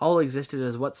Zhou all existed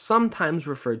as what's sometimes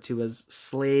referred to as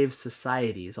slave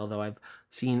societies, although I've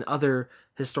seen other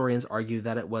historians argue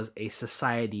that it was a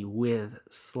society with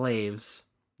slaves,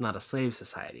 not a slave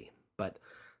society, but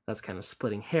that's kind of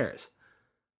splitting hairs.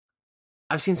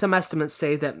 I've seen some estimates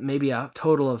say that maybe a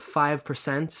total of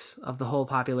 5% of the whole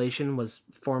population was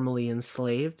formerly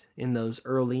enslaved in those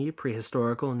early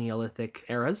prehistorical Neolithic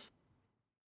eras.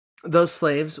 Those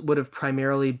slaves would have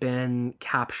primarily been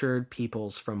captured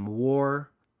peoples from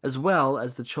war, as well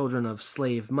as the children of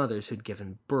slave mothers who'd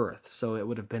given birth, so it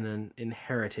would have been an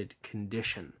inherited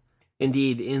condition.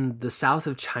 Indeed, in the south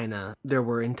of China, there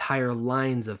were entire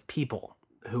lines of people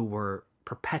who were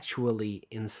perpetually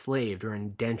enslaved or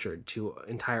indentured to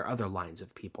entire other lines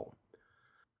of people.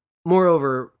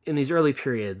 Moreover, in these early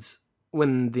periods,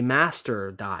 when the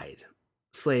master died,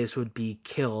 slaves would be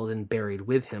killed and buried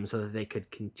with him so that they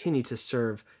could continue to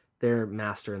serve their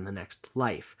master in the next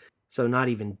life. So not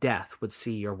even death would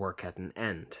see your work at an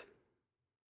end.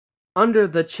 Under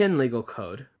the Qin legal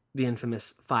code, the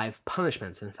infamous 5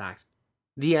 punishments, in fact,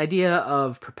 the idea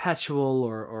of perpetual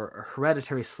or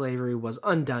hereditary slavery was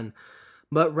undone,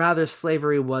 but rather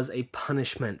slavery was a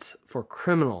punishment for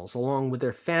criminals along with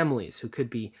their families who could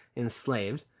be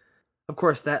enslaved. Of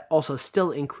course, that also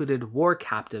still included war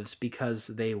captives because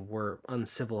they were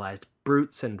uncivilized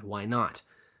brutes, and why not?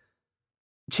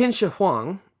 Qin Shi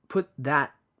Huang put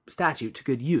that statute to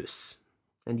good use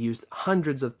and used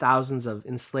hundreds of thousands of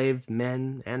enslaved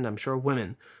men and, I'm sure,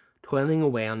 women toiling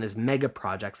away on his mega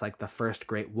projects like the First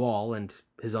Great Wall and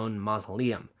his own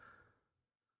mausoleum.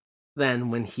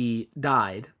 Then, when he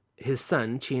died, his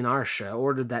son, Qin Ershi,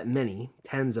 ordered that many,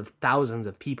 tens of thousands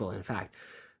of people, in fact,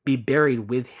 be buried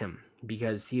with him,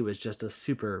 because he was just a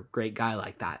super great guy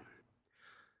like that.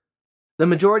 The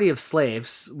majority of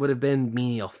slaves would have been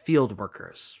menial field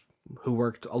workers, who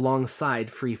worked alongside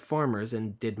free farmers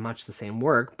and did much the same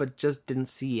work, but just didn't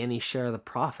see any share of the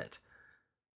profit.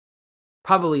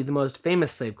 Probably the most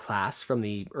famous slave class from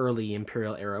the early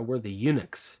imperial era were the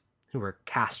eunuchs, who were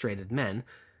castrated men,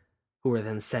 who were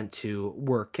then sent to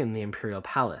work in the imperial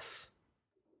palace.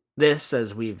 This,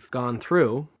 as we've gone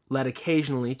through, led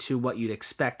occasionally to what you'd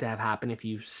expect to have happen if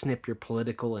you snip your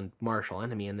political and martial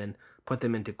enemy and then put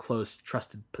them into close,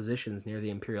 trusted positions near the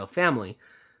imperial family.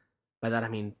 By that I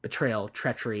mean betrayal,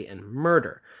 treachery, and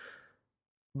murder.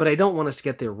 But I don't want us to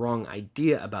get the wrong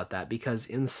idea about that, because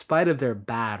in spite of their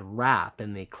bad rap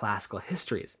in the classical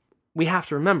histories, we have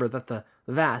to remember that the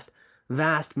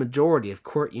vast majority of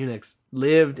court eunuchs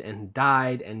lived and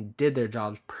died and did their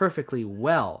jobs perfectly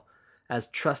well as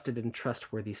trusted and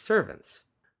trustworthy servants.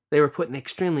 They were put in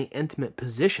extremely intimate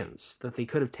positions that they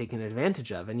could have taken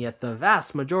advantage of, and yet the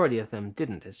vast majority of them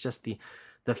didn't. It's just the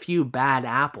few bad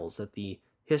apples that the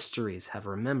histories have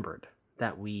remembered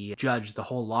that we judge the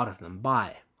whole lot of them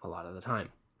by a lot of the time.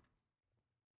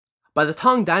 By the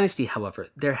Tang Dynasty, however,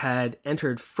 there had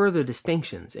entered further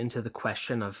distinctions into the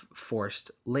question of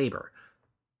forced labor.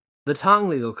 The Tang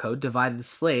legal code divided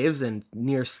slaves and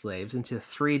near slaves into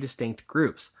 3 distinct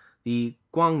groups: the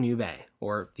Guangnu Bei,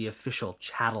 or the official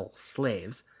chattel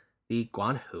slaves, the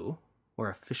Guanhu, or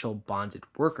official bonded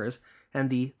workers, and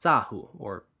the Zahu,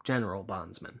 or general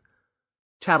bondsmen.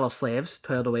 Chattel slaves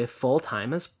toiled away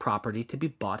full-time as property to be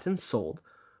bought and sold,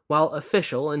 while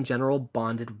official and general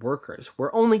bonded workers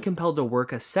were only compelled to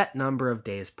work a set number of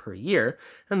days per year,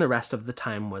 and the rest of the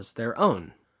time was their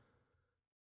own.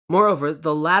 Moreover,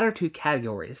 the latter 2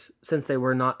 categories, since they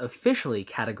were not officially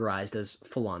categorized as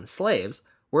full-on slaves,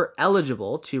 were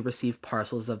eligible to receive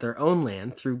parcels of their own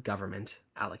land through government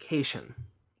allocation.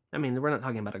 I mean, we're not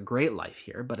talking about a great life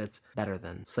here, but it's better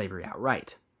than slavery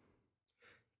outright.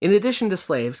 In addition to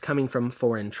slaves coming from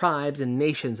foreign tribes and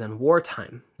nations in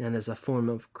wartime, and as a form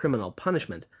of criminal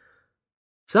punishment,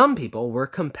 some people were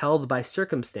compelled by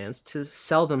circumstance to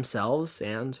sell themselves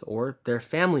and or their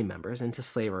family members into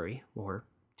slavery or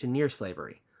to near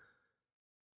slavery.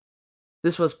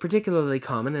 This was particularly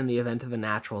common in the event of a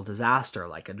natural disaster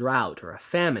like a drought or a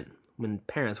famine, when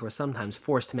parents were sometimes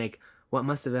forced to make what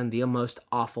must have been the most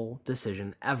awful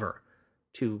decision ever: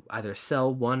 to either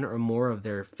sell one or more of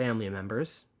their family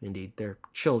members, indeed their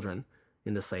children,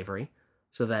 into slavery,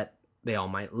 so that they all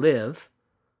might live,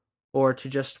 or to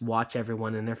just watch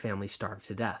everyone in their family starve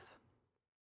to death.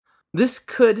 This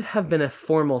could have been a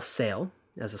formal sale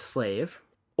as a slave,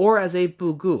 or as a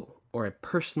bugu, or a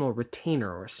personal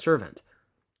retainer or servant,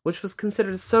 which was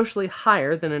considered socially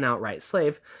higher than an outright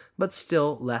slave, but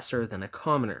still lesser than a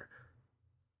commoner.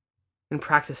 In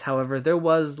practice, however, there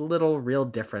was little real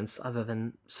difference other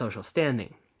than social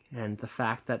standing, and the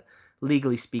fact that,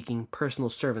 legally speaking, personal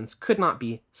servants could not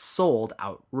be sold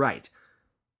outright,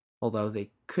 although they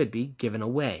could be given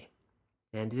away.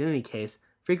 And in any case,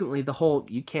 frequently the whole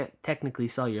 "you can't technically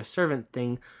sell your servant"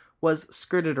 thing was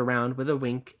skirted around with a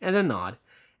wink and a nod,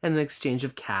 and an exchange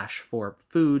of cash for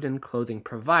food and clothing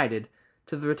provided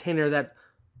to the retainer that,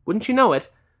 wouldn't you know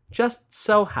it, just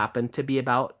so happened to be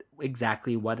about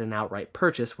exactly what an outright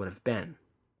purchase would have been.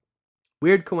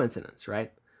 Weird coincidence,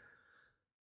 right?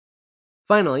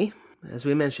 Finally, as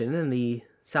we mentioned, in the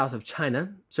south of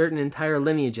China, certain entire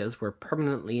lineages were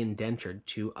permanently indentured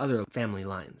to other family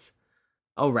lines.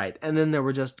 Oh, right, and then there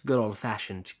were just good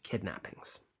old-fashioned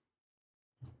kidnappings.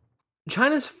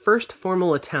 China's first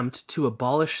formal attempt to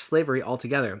abolish slavery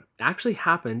altogether actually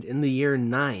happened in the year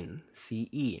 9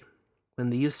 CE, when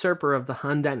the usurper of the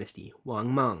Han Dynasty,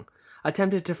 Wang Mang,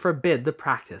 attempted to forbid the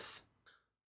practice.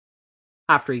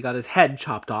 After he got his head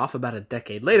chopped off about a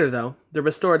decade later, though, the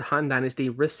restored Han Dynasty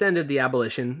rescinded the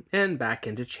abolition, and back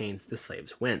into chains the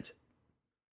slaves went.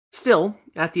 Still,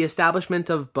 at the establishment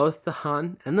of both the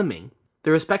Han and the Ming,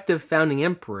 the respective founding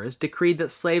emperors decreed that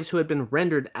slaves who had been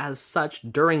rendered as such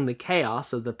during the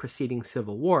chaos of the preceding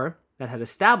civil war that had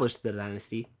established the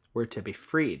dynasty were to be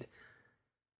freed.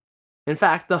 In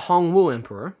fact, the Hongwu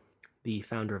emperor, the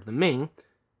founder of the Ming,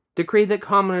 decreed that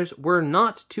commoners were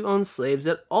not to own slaves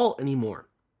at all anymore.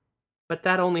 But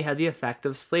that only had the effect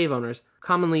of slave owners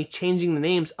commonly changing the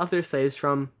names of their slaves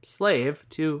from slave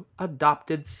to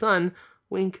adopted son,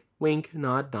 wink, wink,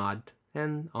 nod, nod,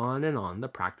 and on the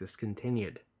practice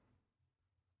continued.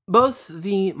 Both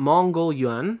the Mongol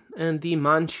Yuan and the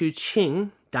Manchu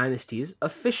Qing dynasties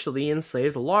officially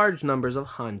enslaved large numbers of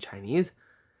Han Chinese,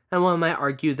 and one might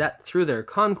argue that through their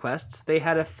conquests they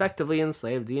had effectively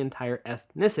enslaved the entire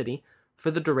ethnicity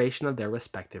for the duration of their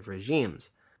respective regimes.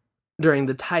 During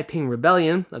the Taiping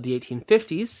Rebellion of the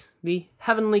 1850s, the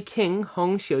heavenly king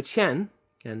Hong Xiuqian,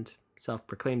 and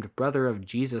self-proclaimed brother of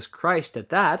Jesus Christ at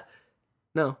that,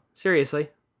 no, seriously,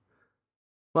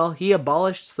 well, he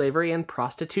abolished slavery and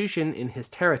prostitution in his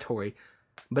territory,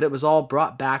 but it was all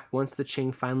brought back once the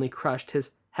Qing finally crushed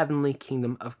his heavenly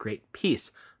kingdom of great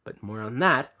peace, but more on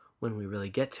that when we really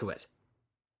get to it.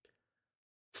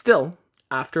 Still,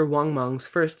 after Wang Mang's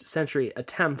first century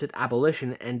attempt at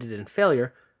abolition ended in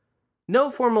failure, no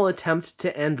formal attempt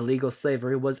to end legal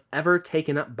slavery was ever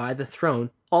taken up by the throne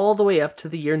all the way up to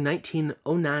the year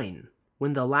 1909,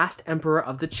 when the last emperor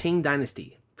of the Qing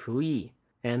dynasty, Pu Yi,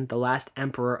 and the last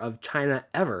emperor of China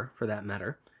ever, for that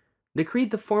matter,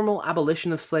 decreed the formal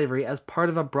abolition of slavery as part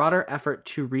of a broader effort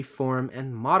to reform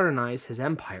and modernize his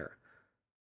empire.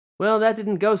 Well, that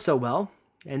didn't go so well,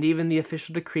 and even the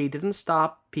official decree didn't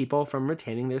stop people from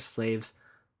retaining their slaves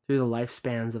through the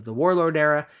lifespans of the warlord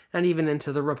era and even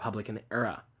into the Republican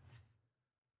era.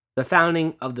 The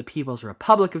founding of the People's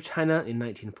Republic of China in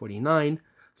 1949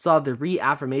 saw the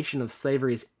reaffirmation of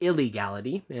slavery's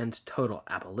illegality and total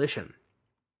abolition.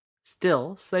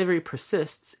 Still, slavery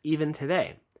persists even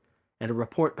today, and a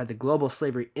report by the Global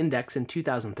Slavery Index in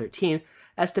 2013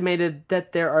 estimated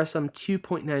that there are some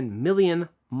 2.9 million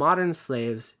modern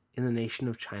slaves in the nation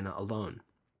of China alone.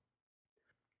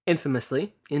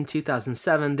 Infamously, in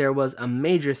 2007 there was a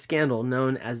major scandal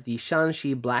known as the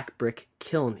Shanxi Black Brick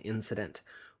Kiln Incident,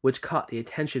 which caught the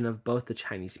attention of both the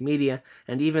Chinese media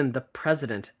and even the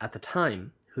president at the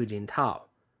time, Hu Jintao.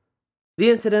 The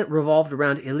incident revolved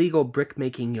around illegal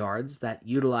brick-making yards that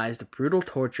utilized brutal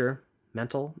torture,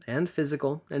 mental and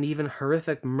physical, and even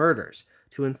horrific murders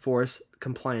to enforce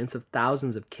compliance of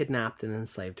thousands of kidnapped and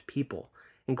enslaved people,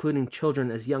 including children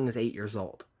as young as 8 years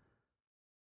old.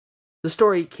 The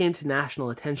story came to national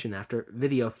attention after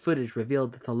video footage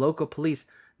revealed that the local police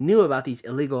knew about these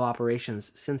illegal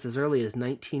operations since as early as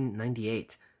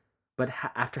 1998, but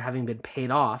after having been paid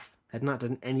off, had not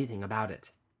done anything about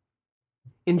it.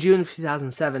 In June of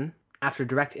 2007, after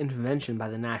direct intervention by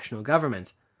the national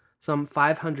government, some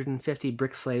 550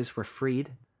 brick slaves were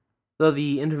freed, though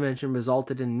the intervention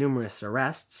resulted in numerous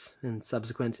arrests and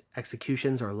subsequent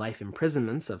executions or life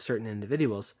imprisonments of certain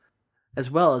individuals, as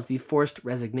well as the forced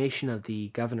resignation of the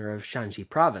governor of Shanxi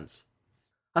province.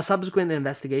 A subsequent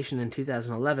investigation in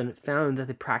 2011 found that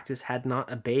the practice had not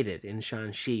abated in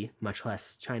Shanxi, much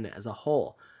less China as a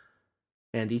whole,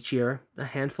 and each year a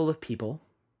handful of people,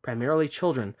 primarily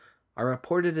children, are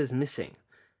reported as missing,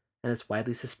 and it's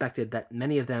widely suspected that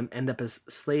many of them end up as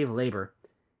slave labor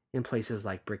in places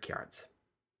like brickyards.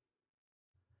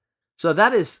 So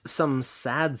that is some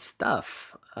sad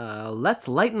stuff. let's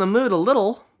lighten the mood a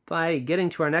little by getting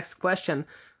to our next question,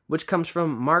 which comes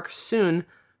from Mark Soon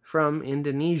from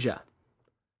Indonesia.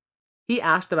 He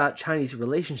asked about Chinese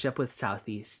relationship with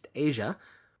Southeast Asia,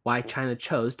 why China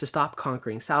chose to stop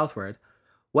conquering southward,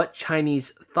 what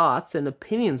Chinese thoughts and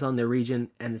opinions on the region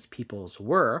and its peoples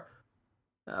were,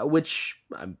 which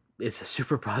is a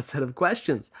super broad set of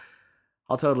questions.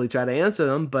 I'll totally try to answer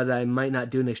them, but I might not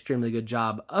do an extremely good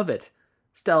job of it.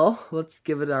 Still, let's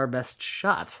give it our best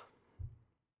shot.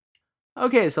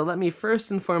 Okay, so let me first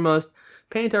and foremost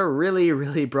paint a really,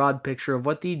 really broad picture of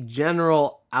what the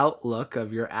general outlook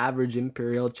of your average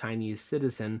imperial Chinese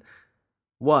citizen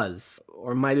was,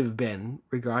 or might have been,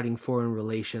 regarding foreign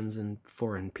relations and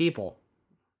foreign people.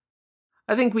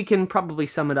 I think we can probably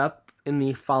sum it up in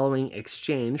the following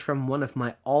exchange from one of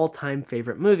my all-time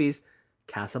favorite movies,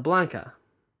 Casablanca.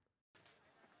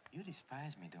 You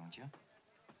despise me, don't you?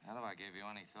 Well, if I gave you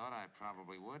any thought, I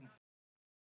probably would.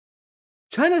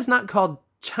 China is not called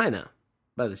China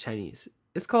by the Chinese.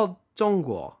 It's called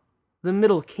Zhongguo, the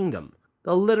Middle Kingdom,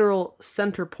 the literal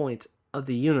center point of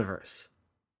the universe.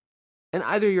 And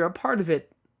either you're a part of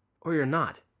it, or you're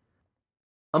not.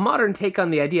 A modern take on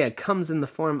the idea comes in the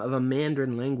form of a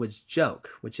Mandarin language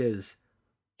joke, which is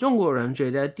中国人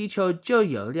觉得地球就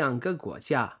有两个国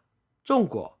家，中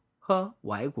国和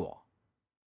外国.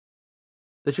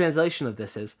 The translation of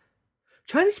this is,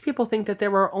 Chinese people think that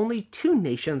there are only two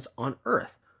nations on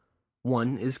Earth.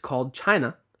 One is called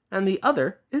China, and the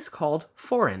other is called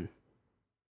foreign.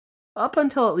 Up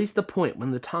until at least the point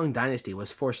when the Tang Dynasty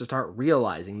was forced to start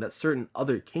realizing that certain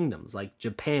other kingdoms, like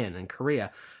Japan and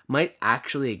Korea, might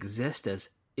actually exist as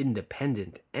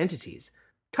independent entities,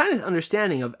 China's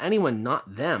understanding of anyone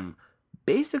not them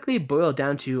basically boiled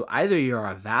down to either you're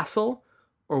a vassal,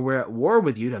 or we're at war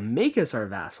with you to make us our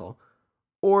vassal,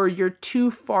 or you're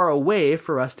too far away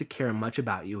for us to care much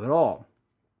about you at all.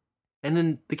 And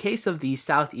in the case of the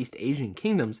Southeast Asian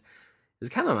kingdoms, it's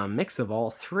kind of a mix of all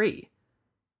three,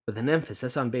 with an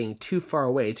emphasis on being too far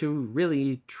away to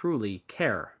really, truly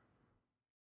care.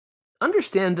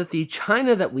 Understand that the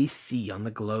China that we see on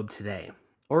the globe today,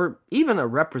 or even a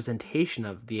representation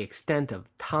of the extent of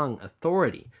Tang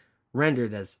authority,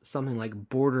 rendered as something like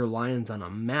border lines on a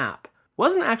map,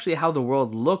 wasn't actually how the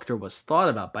world looked or was thought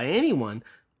about by anyone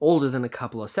older than a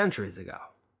couple of centuries ago.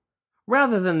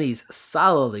 Rather than these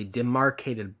solidly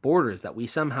demarcated borders that we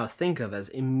somehow think of as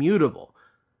immutable,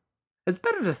 it's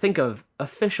better to think of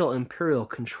official imperial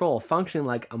control functioning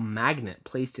like a magnet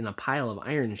placed in a pile of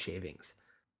iron shavings.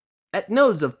 At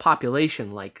nodes of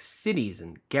population like cities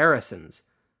and garrisons,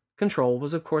 control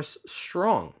was of course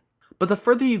strong. But the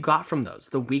further you got from those,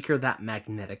 the weaker that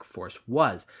magnetic force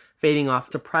was, fading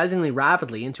off surprisingly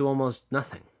rapidly into almost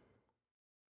nothing.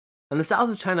 And the south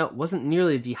of China wasn't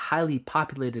nearly the highly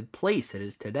populated place it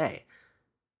is today.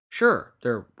 Sure,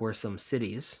 there were some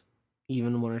cities,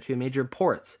 even one or two major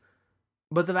ports,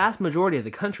 but the vast majority of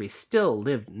the country still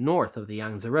lived north of the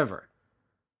Yangtze River.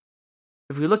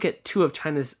 If we look at two of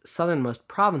China's southernmost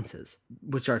provinces,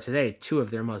 which are today two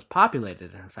of their most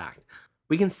populated, in fact,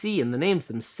 we can see in the names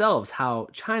themselves how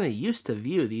China used to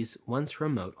view these once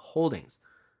remote holdings.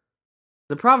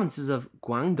 The provinces of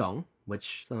Guangdong,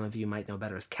 which some of you might know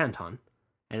better as Canton,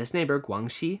 and its neighbor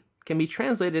Guangxi can be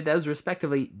translated as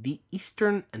respectively the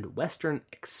eastern and western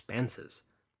expanses.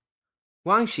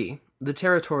 Guangxi, the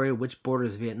territory which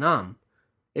borders Vietnam,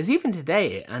 is even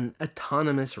today an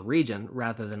autonomous region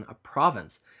rather than a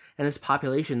province, and its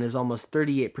population is almost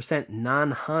 38%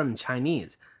 non-Han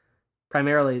Chinese,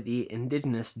 primarily the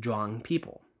indigenous Zhuang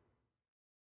people.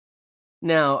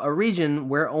 Now, a region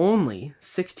where only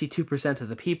 62% of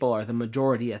the people are the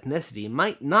majority ethnicity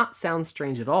might not sound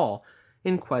strange at all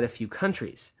in quite a few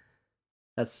countries.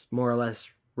 That's more or less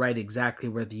right exactly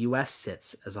where the US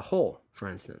sits as a whole, for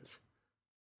instance.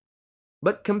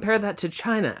 But compare that to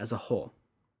China as a whole,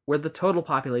 where the total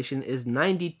population is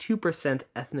 92%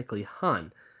 ethnically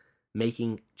Han,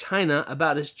 making China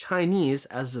about as Chinese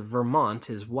as Vermont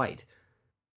is white.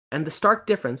 And the stark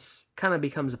difference kind of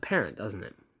becomes apparent, doesn't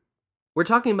it? We're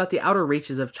talking about the outer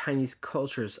reaches of Chinese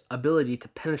culture's ability to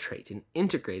penetrate and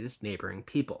integrate its neighboring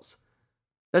peoples.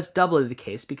 That's doubly the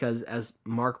case because, as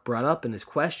Mark brought up in his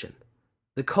question,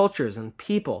 the cultures and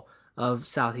people of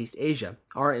Southeast Asia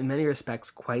are in many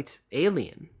respects quite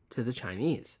alien to the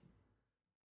Chinese.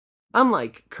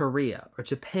 Unlike Korea or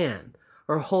Japan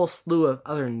or a whole slew of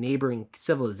other neighboring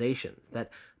civilizations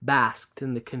that basked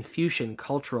in the Confucian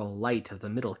cultural light of the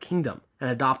Middle Kingdom and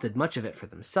adopted much of it for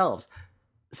themselves,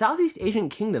 Southeast Asian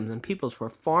kingdoms and peoples were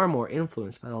far more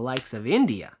influenced by the likes of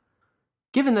India.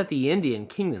 Given that the Indian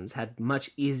kingdoms had much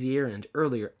easier and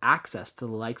earlier access to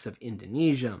the likes of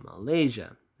Indonesia,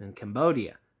 Malaysia, and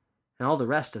Cambodia, and all the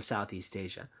rest of Southeast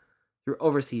Asia through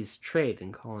overseas trade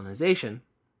and colonization,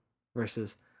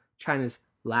 versus China's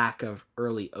lack of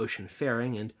early ocean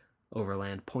faring and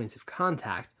overland points of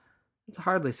contact, it's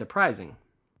hardly surprising.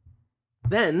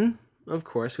 Then, of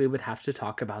course, we would have to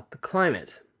talk about the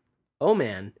climate. Oh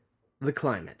man, the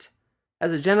climate.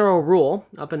 As a general rule,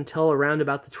 up until around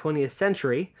about the 20th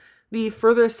century, the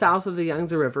further south of the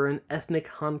Yangtze River an ethnic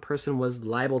Han person was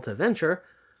liable to venture,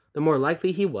 the more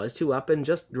likely he was to up and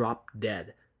just drop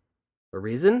dead. The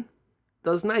reason?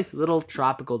 Those nice little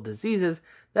tropical diseases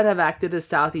that have acted as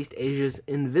Southeast Asia's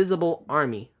invisible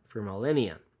army for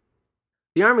millennia.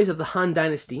 The armies of the Han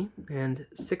Dynasty, and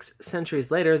 6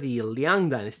 centuries later the Liang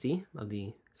Dynasty of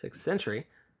the 6th century,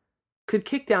 could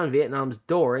kick down Vietnam's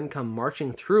door and come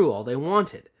marching through all they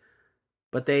wanted.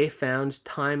 But they found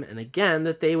time and again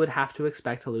that they would have to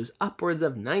expect to lose upwards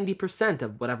of 90%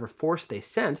 of whatever force they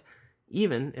sent,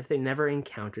 even if they never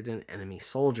encountered an enemy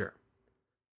soldier.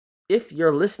 If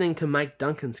you're listening to Mike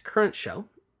Duncan's current show,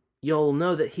 you'll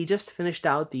know that he just finished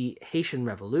out the Haitian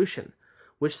Revolution,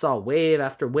 which saw wave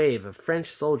after wave of French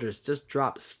soldiers just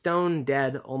drop stone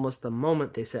dead almost the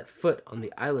moment they set foot on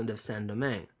the island of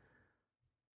Saint-Domingue.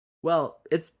 Well,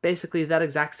 it's basically that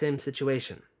exact same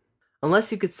situation.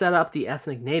 Unless you could set up the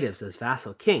ethnic natives as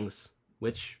vassal kings,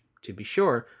 which, to be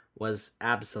sure, was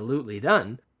absolutely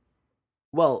done.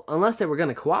 Well, unless they were going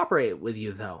to cooperate with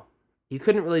you, though. You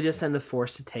couldn't really just send a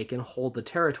force to take and hold the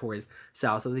territories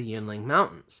south of the Yunnan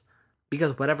Mountains,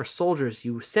 because whatever soldiers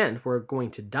you sent were going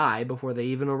to die before they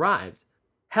even arrived.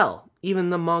 Hell,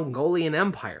 even the Mongolian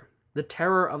Empire, the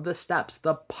terror of the steppes,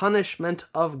 the punishment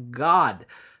of God,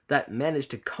 that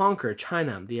managed to conquer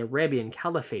China, the Arabian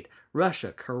Caliphate,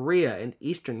 Russia, Korea, and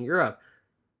Eastern Europe.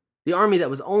 The army that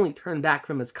was only turned back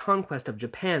from its conquest of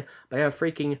Japan by a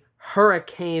freaking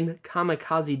hurricane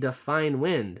kamikaze-defying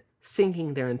wind,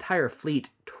 sinking their entire fleet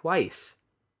twice.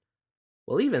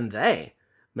 Well, even they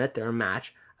met their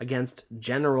match against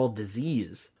general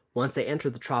disease once they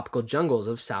entered the tropical jungles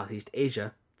of Southeast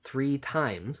Asia 3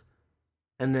 times,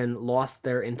 and then lost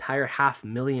their entire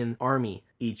 500,000 army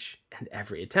each and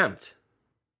every attempt.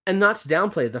 And not to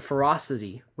downplay the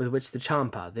ferocity with which the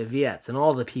Champa, the Viets, and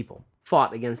all the people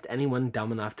fought against anyone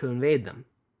dumb enough to invade them.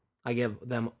 I give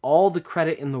them all the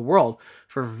credit in the world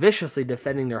for viciously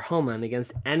defending their homeland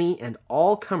against any and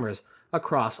all comers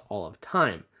across all of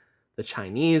time. The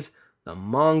Chinese, the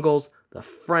Mongols, the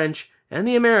French, and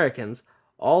the Americans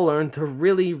all learned the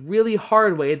really, really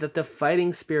hard way that the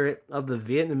fighting spirit of the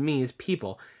Vietnamese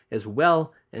people is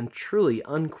well and truly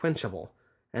unquenchable,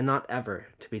 and not ever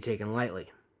to be taken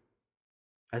lightly.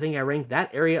 I think I rank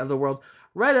that area of the world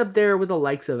right up there with the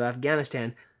likes of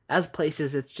Afghanistan as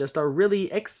places it's just a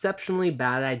really exceptionally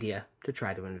bad idea to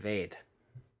try to invade.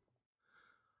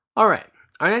 Alright,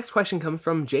 our next question comes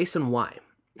from Jason Y.,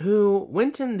 who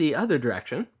went in the other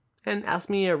direction and asked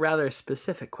me a rather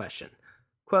specific question.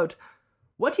 Quote,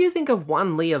 what do you think of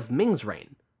Wan Li of Ming's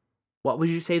reign? What would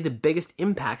you say the biggest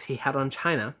impacts he had on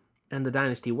China and the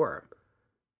dynasty were?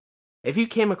 If you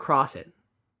came across it,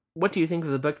 what do you think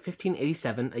of the book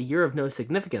 1587, A Year of No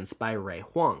Significance by Ray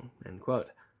Huang? End quote.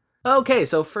 Okay,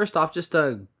 so first off, just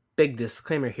a big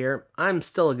disclaimer here. I'm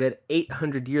still a good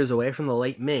 800 years away from the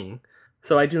late Ming,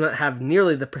 so I do not have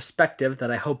nearly the perspective that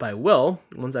I hope I will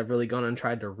once I've really gone and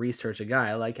tried to research a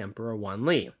guy like Emperor Wan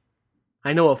Li.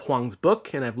 I know of Huang's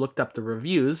book, and I've looked up the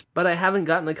reviews, but I haven't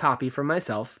gotten a copy for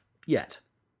myself yet.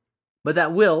 But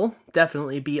that will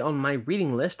definitely be on my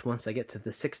reading list once I get to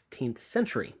the 16th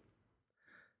century.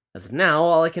 As of now,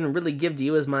 all I can really give to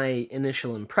you is my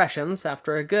initial impressions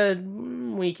after a good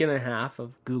week and a half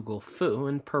of Google Fu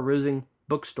and perusing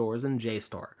bookstores and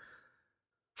JSTOR.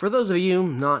 For those of you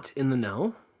not in the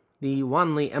know, the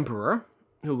Wan Li Emperor,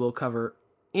 who we'll cover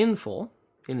in full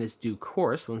in his due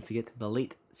course once we get to the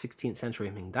late 16th century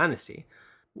Ming Dynasty,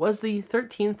 was the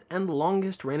 13th and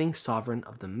longest reigning sovereign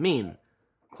of the Ming,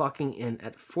 clocking in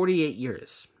at 48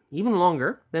 years, even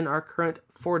longer than our current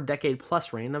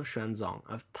 4-decade-plus reign of Xuanzong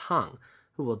of Tang,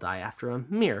 who will die after a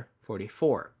mere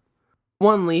 44.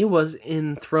 Wan Li was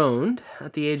enthroned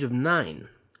at the age of 9,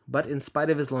 but in spite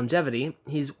of his longevity,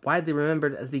 he's widely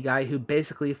remembered as the guy who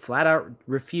basically flat-out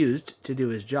refused to do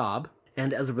his job,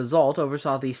 and as a result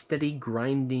oversaw the steady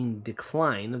grinding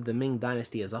decline of the Ming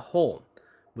Dynasty as a whole,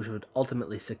 which would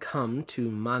ultimately succumb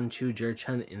to Manchu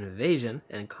Jurchen invasion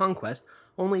and conquest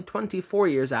only 24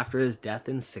 years after his death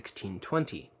in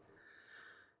 1620.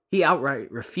 He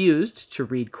outright refused to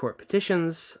read court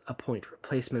petitions, appoint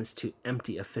replacements to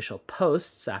empty official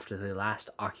posts after the last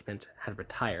occupant had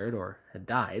retired or had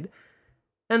died,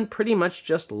 and pretty much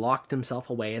just locked himself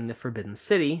away in the Forbidden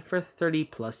City for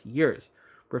 30-plus years,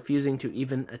 refusing to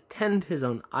even attend his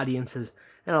own audiences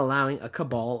and allowing a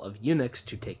cabal of eunuchs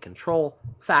to take control,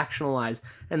 factionalize,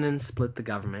 and then split the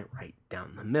government right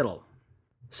down the middle.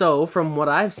 So, from what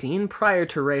I've seen, prior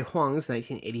to Rui Huang's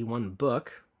 1981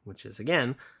 book, which is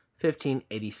again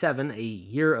 1587, a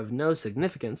year of no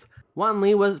significance,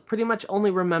 Wanli was pretty much only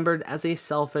remembered as a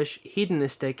selfish,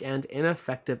 hedonistic, and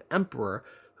ineffective emperor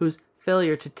whose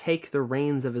failure to take the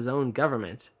reins of his own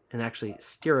government and actually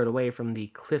steer it away from the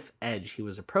cliff edge he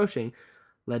was approaching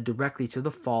led directly to the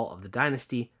fall of the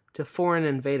dynasty to foreign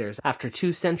invaders after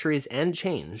 2 centuries and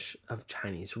change of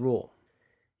Chinese rule.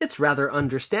 It's rather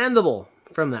understandable,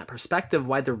 from that perspective,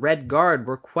 why the Red Guard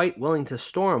were quite willing to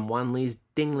storm Wanli's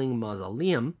Dingling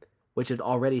Mausoleum, which had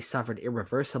already suffered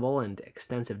irreversible and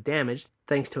extensive damage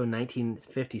thanks to a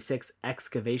 1956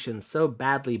 excavation so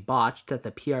badly botched that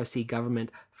the PRC government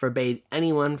forbade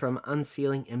anyone from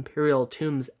unsealing imperial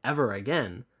tombs ever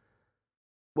again.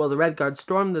 Well, the Red Guard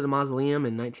stormed the mausoleum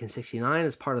in 1969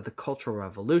 as part of the Cultural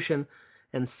Revolution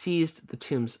and seized the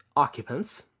tomb's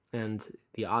occupants and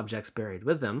the objects buried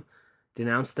with them,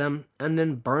 denounced them, and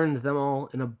then burned them all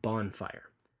in a bonfire.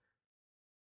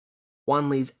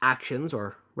 Wanli's actions,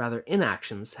 or rather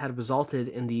inactions, had resulted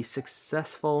in the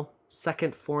successful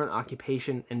second foreign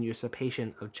occupation and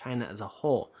usurpation of China as a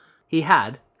whole. He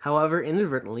had, however,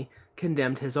 inadvertently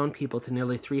condemned his own people to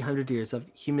nearly 300 years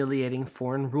of humiliating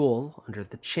foreign rule under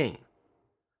the Qing.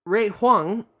 Rui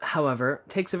Huang, however,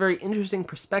 takes a very interesting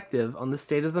perspective on the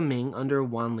state of the Ming under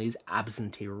Wanli's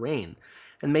absentee reign,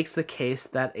 and makes the case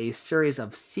that a series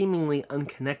of seemingly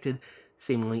unconnected,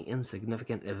 seemingly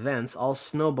insignificant events all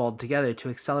snowballed together to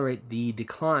accelerate the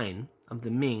decline of the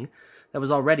Ming that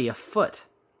was already afoot,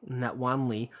 and that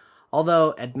Wanli,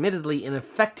 although admittedly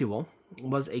ineffectual,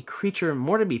 was a creature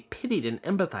more to be pitied and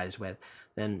empathized with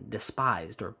than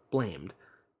despised or blamed.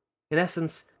 In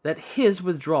essence, that his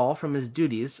withdrawal from his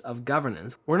duties of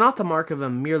governance were not the mark of a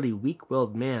merely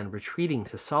weak-willed man retreating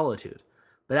to solitude,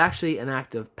 but actually an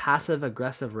act of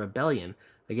passive-aggressive rebellion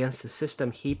against the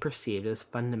system he perceived as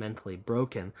fundamentally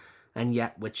broken, and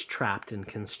yet which trapped and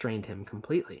constrained him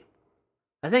completely.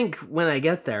 I think when I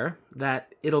get there,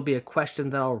 that it'll be a question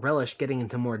that I'll relish getting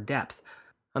into more depth.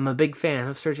 I'm a big fan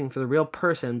of searching for the real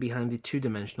person behind the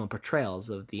two-dimensional portrayals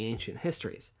of the ancient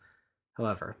histories.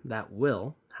 However, that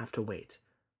will have to wait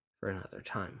for another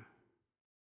time.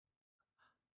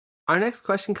 Our next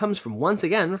question comes once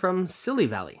again from Silly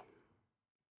Valley.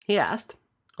 He asked,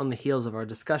 on the heels of our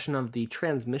discussion of the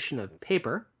transmission of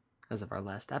paper, as of our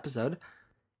last episode,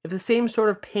 if the same sort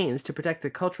of pains to protect the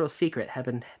cultural secret had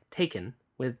been taken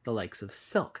with the likes of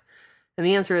silk. And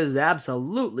the answer is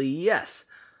absolutely yes.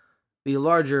 The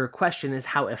larger question is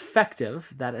how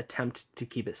effective that attempt to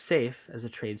keep it safe as a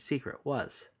trade secret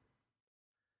was.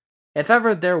 If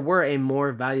ever there were a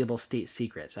more valuable state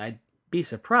secret, I'd be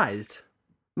surprised.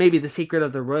 Maybe the secret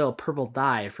of the royal purple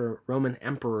dye for Roman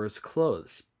emperors'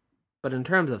 clothes. But in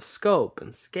terms of scope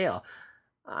and scale,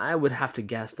 I would have to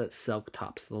guess that silk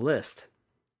tops the list.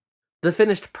 The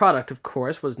finished product, of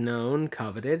course, was known,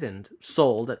 coveted, and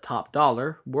sold at top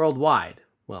dollar worldwide,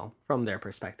 well, from their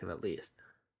perspective at least.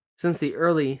 Since the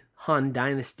early Han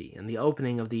Dynasty and the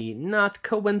opening of the not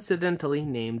coincidentally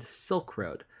named Silk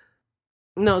Road.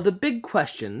 No, the big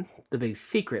question, the big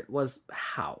secret, was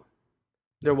how.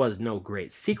 There was no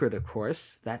great secret, of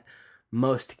course, that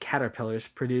most caterpillars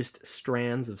produced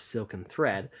strands of silken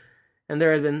thread, and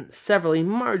there had been several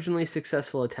marginally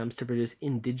successful attempts to produce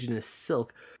indigenous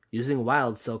silk using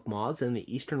wild silk moths in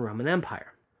the Eastern Roman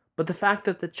Empire. But the fact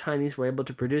that the Chinese were able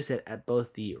to produce it at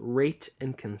both the rate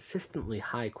and consistently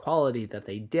high quality that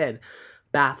they did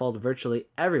baffled virtually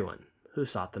everyone who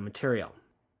sought the material.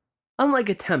 Unlike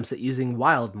attempts at using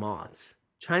wild moths,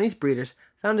 Chinese breeders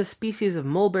found a species of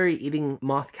mulberry-eating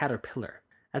moth caterpillar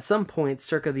at some point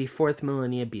circa the 4th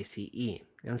millennia BCE,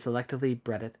 and selectively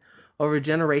bred it over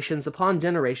generations upon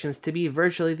generations to be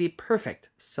virtually the perfect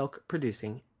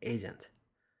silk-producing agent.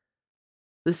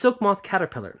 The silk moth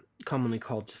caterpillar, commonly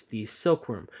called just the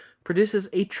silkworm, produces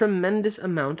a tremendous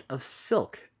amount of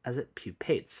silk as it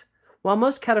pupates, while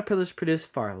most caterpillars produce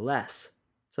far less,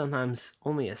 sometimes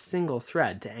only a single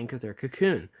thread to anchor their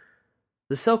cocoon.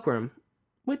 The silkworm,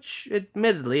 which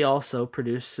admittedly also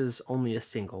produces only a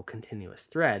single continuous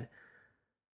thread,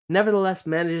 nevertheless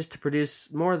manages to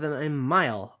produce more than a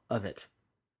mile of it,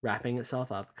 wrapping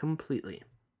itself up completely.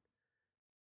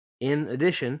 In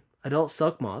addition, adult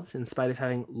silk moths, in spite of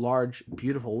having large,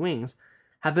 beautiful wings,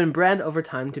 have been bred over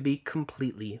time to be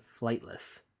completely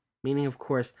flightless, meaning, of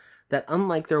course, that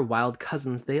unlike their wild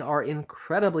cousins, they are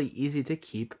incredibly easy to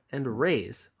keep and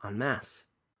raise en masse.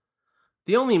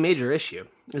 The only major issue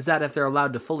is that if they're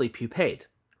allowed to fully pupate,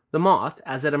 The moth,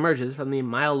 as it emerges from the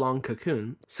mile-long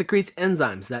cocoon, secretes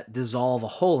enzymes that dissolve a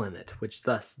hole in it, which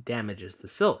thus damages the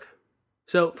silk.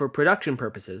 So, for production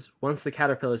purposes, once the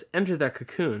caterpillars enter their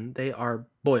cocoon, they are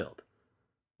boiled,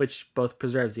 which both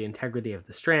preserves the integrity of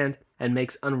the strand and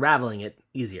makes unraveling it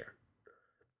easier.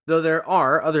 Though there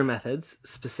are other methods,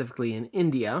 specifically in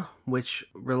India, which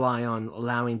rely on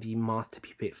allowing the moth to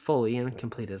pupate fully and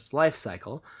complete its life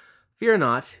cycle, fear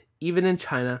not, even in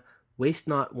China, waste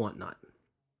not, want not.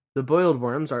 The boiled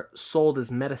worms are sold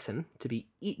as medicine to be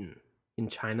eaten in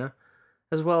China,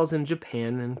 as well as in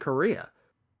Japan and Korea.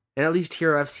 And at least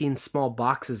here I've seen small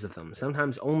boxes of them,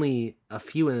 sometimes only a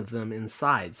few of them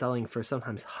inside, selling for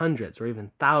sometimes hundreds or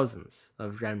even thousands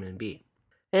of renminbi.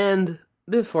 And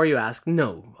before you ask,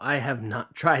 no, I have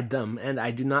not tried them, and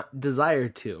I do not desire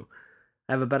to.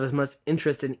 I have about as much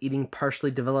interest in eating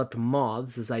partially developed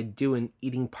moths as I do in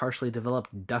eating partially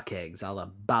developed duck eggs a la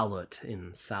balut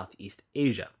in Southeast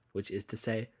Asia, which is to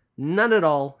say, none at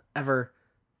all, ever,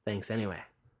 thanks anyway.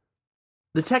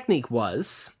 The technique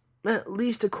was, at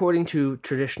least according to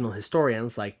traditional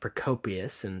historians like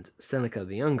Procopius and Seneca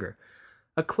the Younger,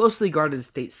 a closely guarded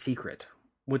state secret,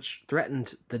 which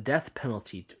threatened the death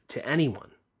penalty to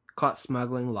anyone caught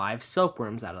smuggling live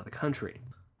silkworms out of the country.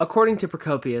 According to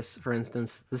Procopius, for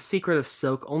instance, the secret of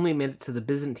silk only made it to the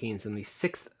Byzantines in the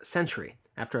 6th century,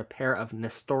 after a pair of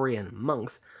Nestorian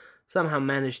monks somehow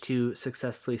managed to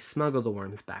successfully smuggle the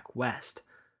worms back west.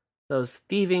 Those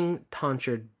thieving,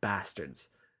 tonsured bastards.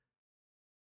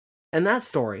 And that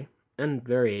story, and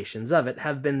variations of it,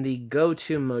 have been the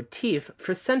go-to motif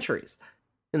for centuries.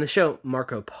 In the show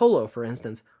Marco Polo, for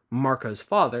instance, Marco's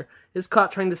father is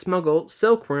caught trying to smuggle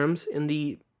silkworms in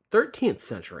the 13th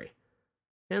century,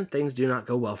 and things do not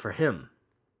go well for him.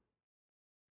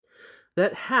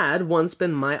 That had once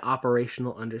been my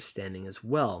operational understanding as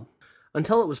well,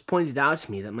 until it was pointed out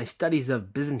to me that my studies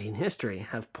of Byzantine history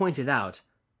have pointed out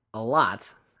a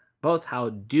lot, both how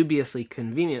dubiously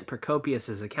convenient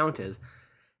Procopius's account is,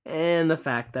 and the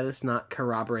fact that it's not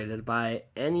corroborated by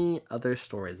any other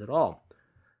stories at all.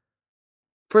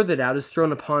 Further doubt is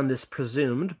thrown upon this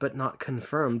presumed but not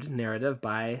confirmed narrative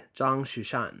by Zhang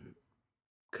Shushan,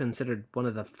 considered one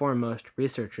of the foremost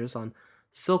researchers on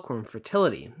silkworm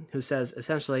fertility, who says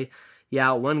essentially,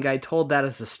 yeah, one guy told that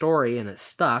as a story and it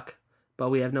stuck, but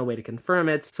we have no way to confirm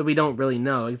it, so we don't really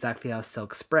know exactly how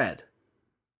silk spread.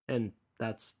 And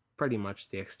that's pretty much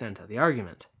the extent of the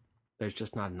argument. There's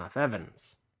just not enough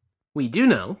evidence. We do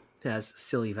know, as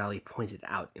Silly Valley pointed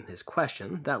out in his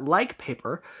question, that like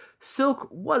paper, silk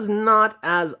was not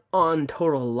as on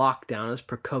total lockdown as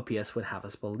Procopius would have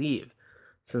us believe,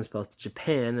 since both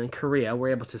Japan and Korea were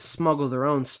able to smuggle their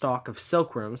own stock of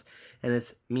silkworms and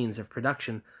its means of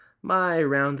production by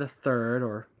around the 3rd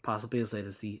or possibly as late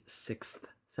as the 6th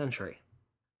century.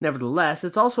 Nevertheless,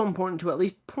 it's also important to at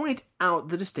least point out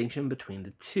the distinction between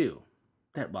the two.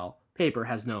 That, well, paper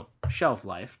has no shelf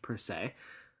life, per se,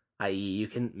 i.e. you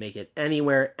can make it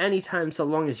anywhere, anytime, so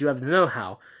long as you have the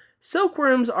know-how.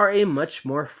 Silkworms are a much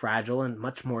more fragile and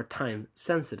much more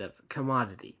time-sensitive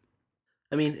commodity.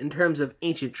 I mean, in terms of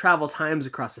ancient travel times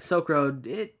across the Silk Road,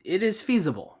 it is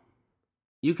feasible.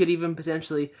 You could even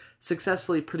potentially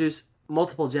successfully produce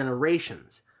multiple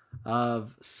generations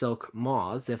of silk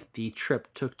moths if the trip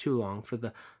took too long for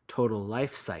the total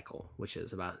life cycle, which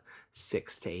is about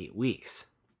 6 to 8 weeks.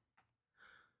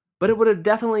 But it would have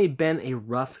definitely been a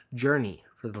rough journey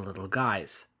for the little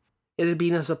guys. It'd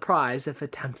be no surprise if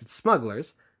attempted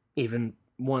smugglers, even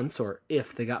once or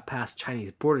if they got past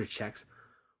Chinese border checks,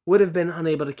 would have been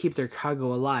unable to keep their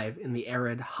cargo alive in the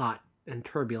arid, hot, and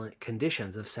turbulent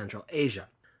conditions of Central Asia.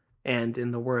 And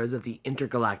in the words of the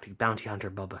intergalactic bounty hunter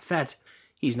Boba Fett,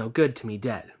 he's no good to me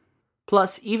dead.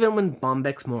 Plus, even when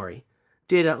Bombex Mori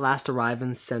did at last arrive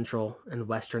in Central and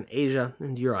Western Asia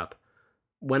and Europe,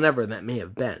 whenever that may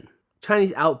have been,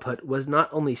 Chinese output was not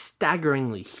only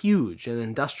staggeringly huge and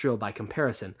industrial by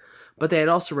comparison, but they had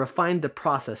also refined the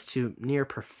process to near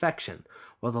perfection,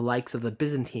 while the likes of the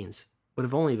Byzantines would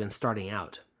have only been starting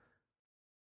out.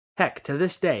 Heck, to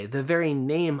this day, the very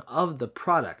name of the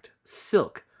product,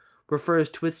 silk, refers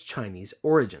to its Chinese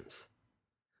origins.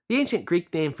 The ancient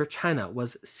Greek name for China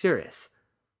was Syris,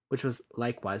 which was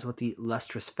likewise what the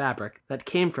lustrous fabric that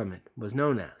came from it was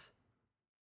known as.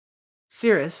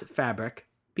 Syris fabric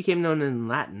became known in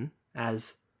Latin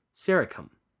as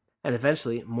syricum, and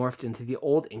eventually morphed into the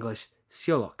Old English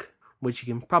siolok, which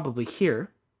you can probably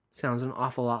hear sounds an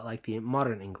awful lot like the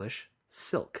modern English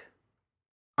silk.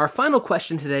 Our final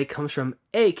question today comes from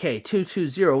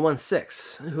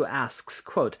AK22016, who asks,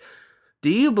 quote, "Do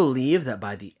you believe that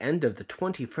by the end of the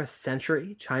 21st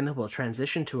century, China will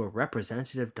transition to a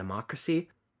representative democracy?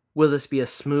 Will this be a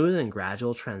smooth and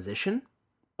gradual transition?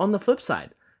 On the flip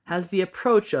side, has the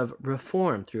approach of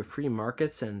reform through free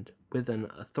markets and with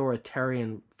an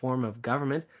authoritarian form of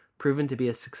government proven to be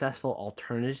a successful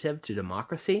alternative to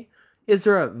democracy? Is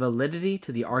there a validity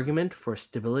to the argument for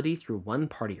stability through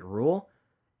one-party rule?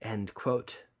 End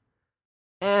quote.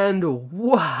 And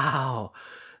wow,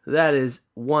 that is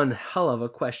one hell of a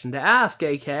question to ask,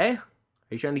 AK. Are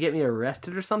you trying to get me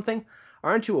arrested or something?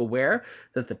 Aren't you aware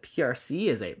that the PRC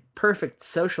is a perfect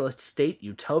socialist state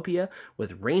utopia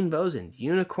with rainbows and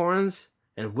unicorns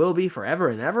and will be forever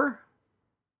and ever?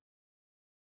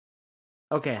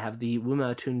 Okay, have the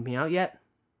Wumao tuned me out yet?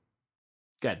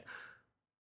 Good.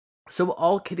 So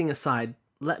all kidding aside,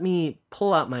 let me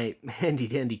pull out my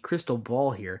handy-dandy crystal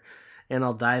ball here, and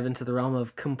I'll dive into the realm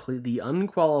of completely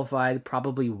unqualified,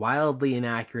 probably wildly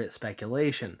inaccurate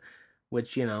speculation,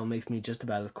 which, makes me just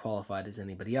about as qualified as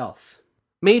anybody else.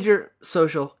 Major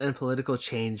social and political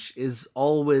change is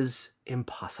always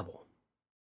impossible,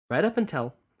 right up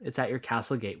until it's at your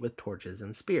castle gate with torches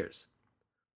and spears.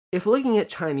 If looking at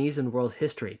Chinese and world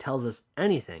history tells us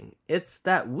anything, it's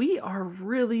that we are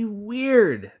really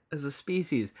weird as a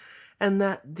species, and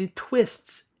that the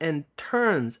twists and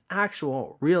turns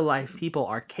actual real-life people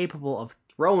are capable of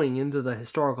throwing into the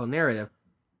historical narrative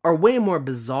are way more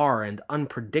bizarre and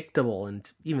unpredictable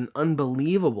and even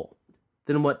unbelievable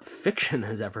than what fiction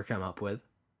has ever come up with.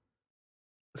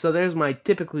 So there's my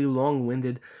typically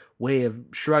long-winded way of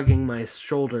shrugging my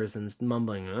shoulders and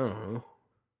mumbling, I don't know.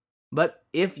 But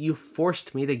if you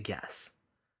forced me to guess,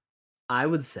 I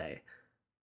would say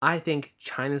I think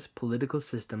China's political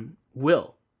system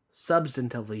will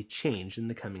substantively change in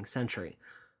the coming century.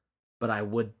 But I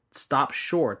would stop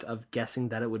short of guessing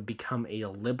that it would become a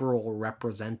liberal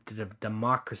representative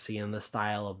democracy in the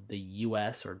style of the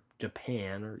US or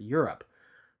Japan or Europe.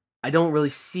 I don't really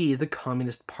see the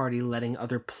Communist Party letting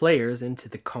other players into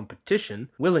the competition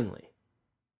willingly.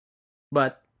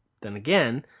 But then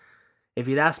again, if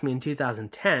you'd asked me in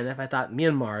 2010 if I thought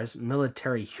Myanmar's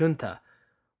military junta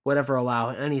would ever allow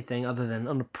anything other than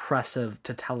an oppressive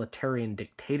totalitarian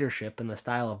dictatorship in the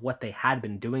style of what they had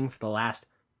been doing for the last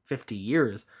 50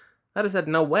 years, I'd have said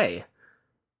no way.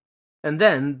 And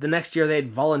then, the next year they'd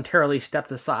voluntarily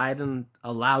stepped aside and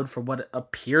allowed for what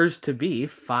appears to be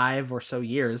 5 or so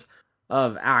years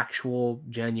of actual,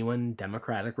 genuine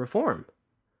democratic reform.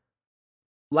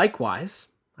 Likewise,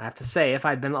 I have to say, if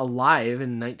I'd been alive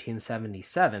in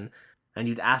 1977, and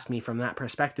you'd asked me from that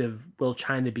perspective, will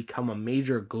China become a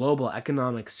major global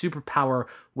economic superpower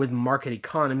with market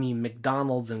economy,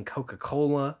 McDonald's, and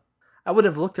Coca-Cola? I would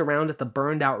have looked around at the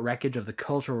burned-out wreckage of the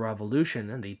Cultural Revolution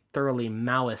and the thoroughly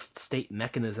Maoist state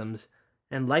mechanisms,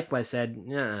 and likewise said,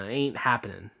 ain't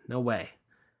happening, no way.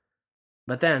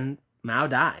 But then, Mao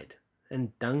died,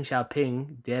 and Deng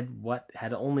Xiaoping did what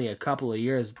had only a couple of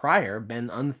years prior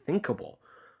been unthinkable.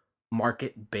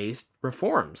 Market-based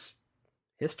reforms.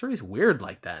 History's weird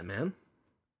like that, man.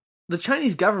 The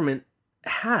Chinese government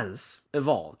has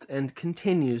evolved and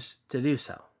continues to do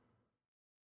so.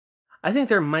 I think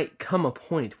there might come a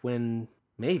point when,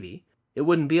 maybe, it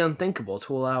wouldn't be unthinkable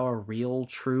to allow a real,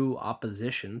 true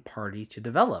opposition party to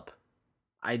develop.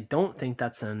 I don't think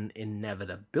that's an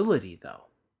inevitability, though.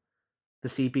 The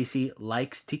CPC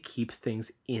likes to keep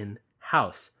things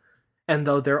in-house. And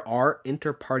though there are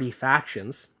inter-party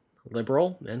factions,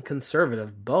 liberal and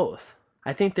conservative both,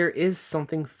 I think there is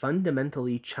something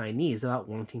fundamentally Chinese about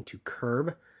wanting to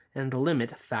curb and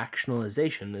limit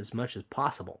factionalization as much as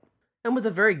possible. And with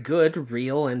a very good,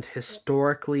 real, and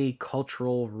historically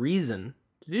cultural reason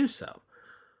to do so.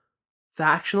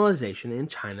 Factionalization in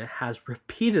China has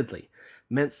repeatedly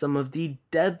meant some of the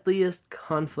deadliest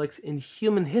conflicts in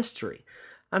human history.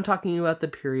 I'm talking about the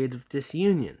period of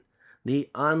disunion, the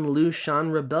An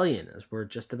Lushan Rebellion, as we're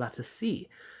just about to see,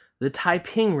 the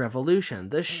Taiping Revolution,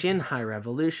 the Xinhai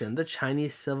Revolution, the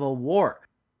Chinese Civil War.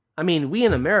 I mean, we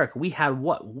in America, we had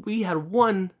what? We had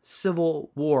one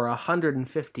civil war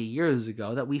 150 years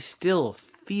ago that we still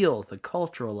feel the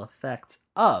cultural effects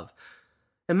of.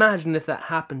 Imagine if that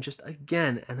happened just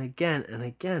again and again and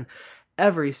again,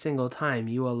 every single time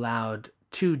you allowed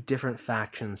two different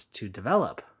factions to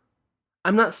develop.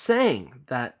 I'm not saying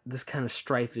that this kind of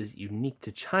strife is unique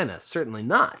to China, certainly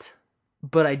not.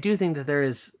 But I do think that there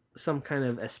is some kind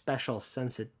of a special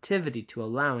sensitivity to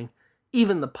allowing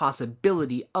even the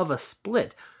possibility of a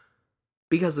split,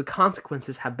 because the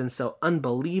consequences have been so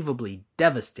unbelievably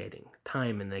devastating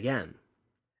time and again.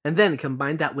 And then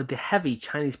combine that with the heavy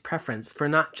Chinese preference for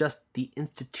not just the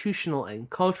institutional and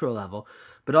cultural level,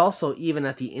 but also even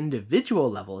at the individual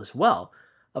level as well,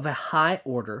 of a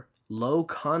high-order,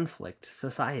 low-conflict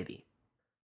society.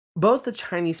 Both the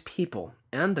Chinese people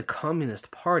and the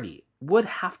Communist Party would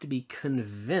have to be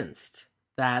convinced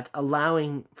that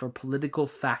allowing for political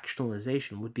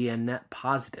factionalization would be a net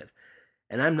positive,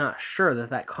 and I'm not sure that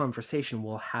that conversation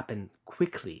will happen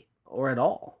quickly or at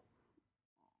all.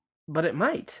 But it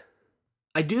might.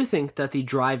 I do think that the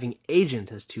driving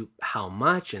agent as to how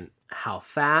much and how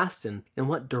fast and in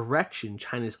what direction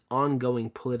China's ongoing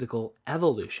political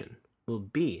evolution will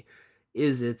be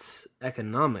is its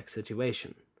economic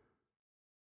situation.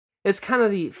 It's kind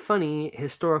of the funny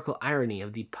historical irony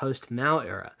of the post-Mao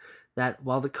era that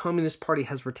while the Communist Party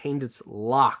has retained its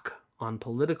lock on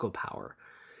political power,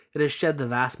 it has shed the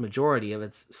vast majority of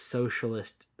its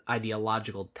socialist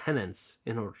ideological tenets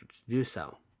in order to do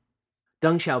so.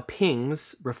 Deng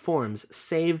Xiaoping's reforms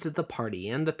saved the party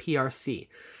and the PRC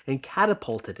and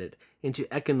catapulted it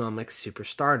into economic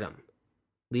superstardom,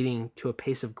 leading to a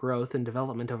pace of growth and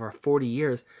development over 40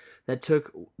 years that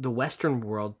took the Western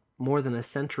world more than a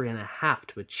century and a half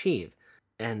to achieve.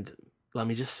 And let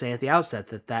me just say at the outset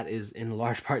that that is in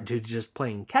large part due to just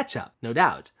playing catch-up, no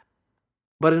doubt.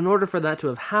 But in order for that to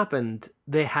have happened,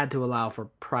 they had to allow for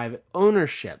private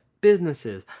ownership,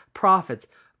 businesses, profits,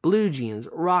 blue jeans,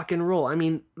 rock and roll. I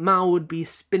mean, Mao would be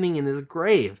spinning in his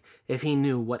grave if he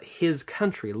knew what his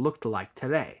country looked like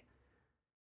today.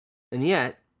 And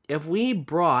yet, if we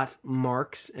brought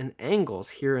Marx and Engels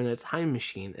here in a time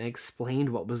machine and explained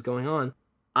what was going on,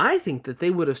 I think that they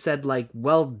would have said, like,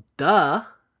 well, duh,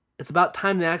 it's about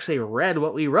time they actually read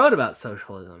what we wrote about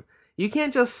socialism. You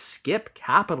can't just skip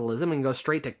capitalism and go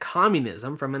straight to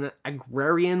communism from an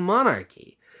agrarian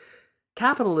monarchy.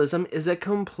 Capitalism is a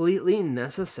completely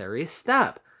necessary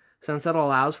step, since it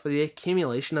allows for the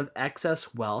accumulation of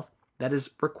excess wealth that is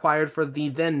required for the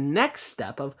then next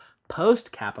step of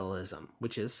post-capitalism,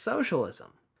 which is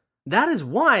socialism. That is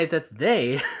why that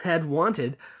they had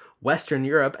wanted Western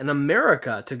Europe and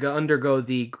America to undergo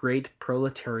the Great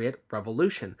Proletariat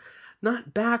Revolution,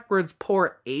 not backwards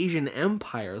poor Asian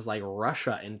empires like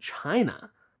Russia and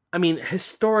China. I mean,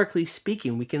 historically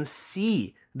speaking, we can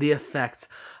see the effects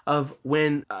of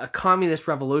when a communist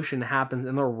revolution happens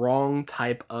in the wrong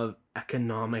type of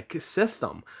economic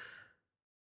system.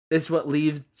 It's what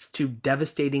leads to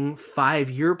devastating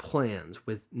 5-year plans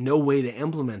with no way to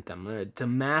implement them, to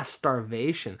mass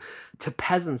starvation, to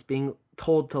peasants being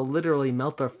told to literally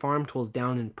melt their farm tools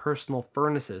down in personal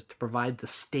furnaces to provide the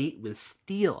state with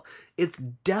steel. It's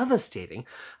devastating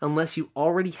unless you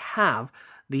already have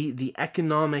the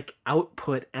economic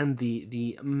output and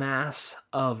the mass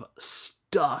of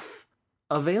stuff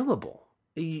available.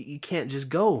 You can't just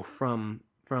go from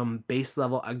base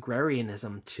level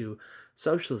agrarianism to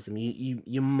socialism.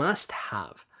 You must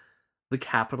have the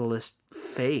capitalist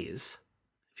phase,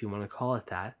 if you want to call it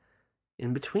that,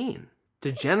 in between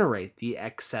to generate the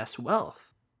excess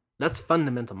wealth. That's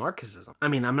fundamental Marxism. I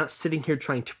mean, I'm not sitting here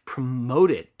trying to promote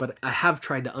it, but I have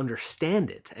tried to understand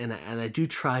it, and I do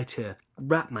try to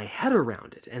wrap my head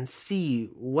around it and see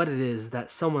what it is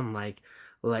that someone like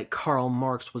Karl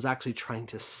Marx was actually trying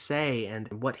to say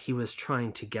and what he was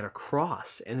trying to get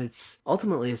across. And it's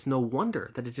no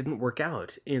wonder that it didn't work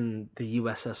out in the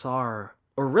USSR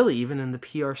or really even in the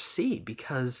PRC,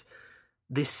 because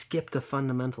they skipped a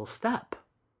fundamental step.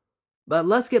 But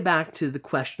let's get back to the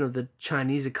question of the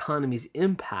Chinese economy's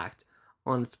impact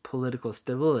on its political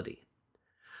stability.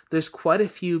 There's quite a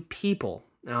few people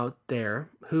out there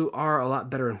who are a lot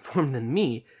better informed than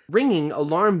me, ringing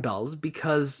alarm bells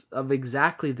because of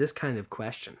exactly this kind of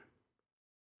question.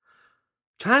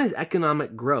 China's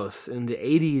economic growth in the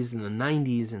 80s and the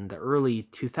 90s and the early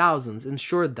 2000s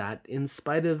ensured that, in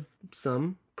spite of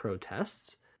some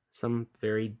protests, some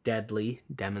very deadly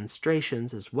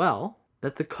demonstrations as well,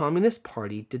 that the Communist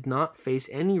Party did not face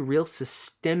any real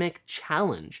systemic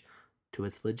challenge to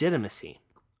its legitimacy.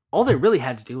 All they really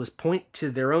had to do was point to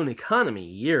their own economy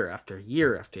year after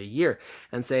year after year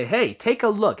and say, hey, take a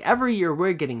look. Every year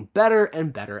we're getting better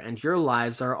and better, and your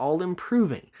lives are all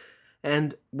improving.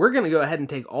 And we're going to go ahead and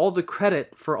take all the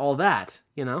credit for all that,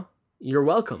 you know? You're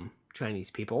welcome, Chinese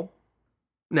people.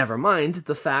 Never mind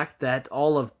the fact that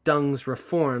all of Deng's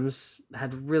reforms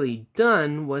had really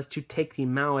done was to take the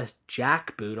Maoist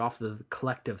jackboot off the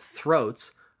collective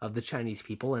throats of the Chinese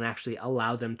people and actually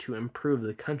allow them to improve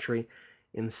the country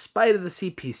in spite of the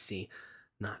CPC,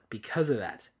 not because of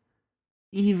that.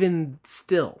 Even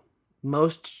still,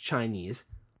 most Chinese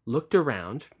looked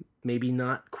around, maybe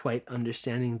not quite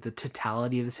understanding the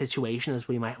totality of the situation as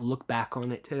we might look back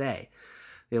on it today.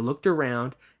 They looked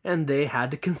around and they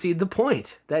had to concede the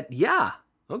point that, yeah,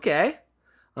 okay,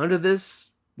 under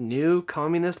this new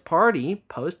Communist Party,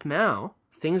 post-Mao,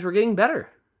 things were getting better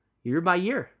year by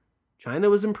year. China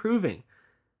was improving.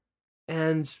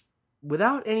 And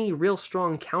without any real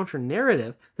strong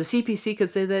counter-narrative, the CPC could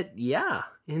say that, yeah,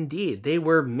 indeed, they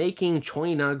were making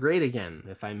China great again,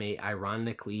 if I may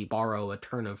ironically borrow a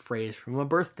turn of phrase from a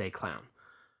birthday clown.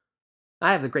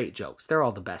 I have the great jokes. They're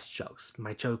all the best jokes.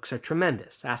 My jokes are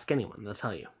tremendous. Ask anyone, they'll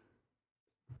tell you.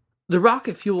 The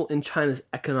rocket fuel in China's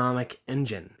economic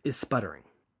engine is sputtering,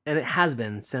 and it has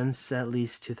been since at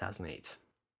least 2008.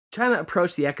 China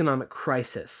approached the economic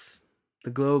crisis,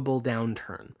 the global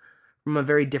downturn, from a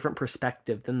very different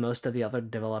perspective than most of the other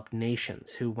developed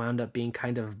nations, who wound up being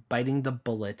kind of biting the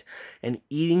bullet and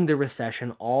eating the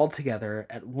recession all together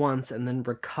at once and then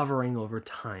recovering over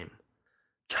time.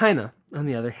 China, on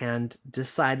the other hand,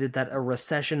 decided that a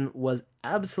recession was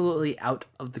absolutely out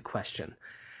of the question,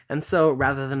 and so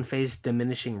rather than face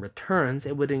diminishing returns,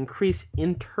 it would increase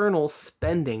internal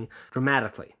spending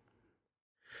dramatically.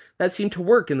 That seemed to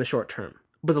work in the short term,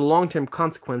 but the long-term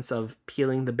consequence of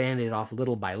peeling the Band-Aid off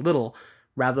little by little,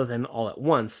 rather than all at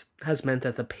once, has meant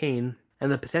that the pain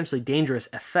and the potentially dangerous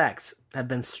effects have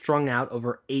been strung out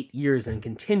over 8 years and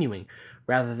continuing,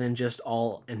 rather than just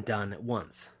all and done at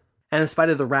once. And in spite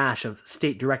of the rash of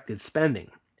state-directed spending,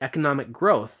 economic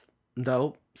growth,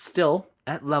 though still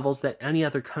at levels that any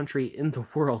other country in the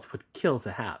world would kill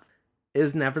to have,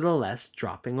 is nevertheless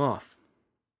dropping off.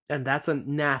 And that's a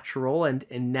natural and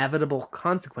inevitable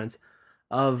consequence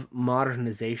of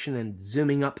modernization and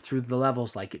zooming up through the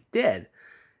levels like it did,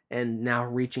 and now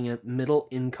reaching a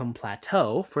middle-income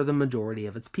plateau for the majority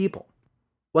of its people.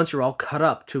 Once you're all caught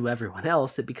up to everyone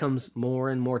else, it becomes more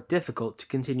and more difficult to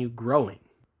continue growing.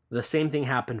 The same thing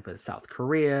happened with South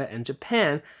Korea and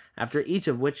Japan, after each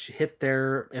of which hit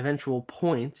their eventual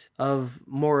point of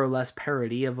more or less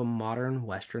parity of a modern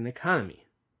Western economy.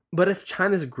 But if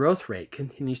China's growth rate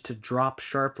continues to drop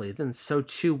sharply, then so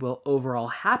too will overall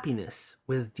happiness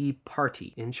with the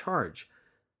party in charge,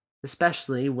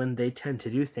 especially when they tend to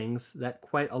do things that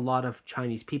quite a lot of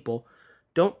Chinese people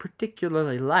don't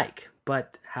particularly like,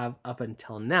 but have up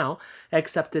until now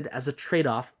accepted as a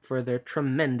trade-off for their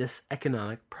tremendous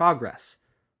economic progress,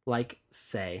 like,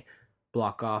 say,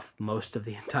 block off most of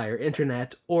the entire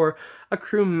internet, or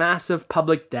accrue massive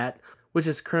public debt, which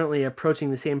is currently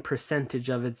approaching the same percentage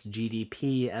of its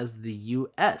GDP as the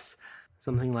US,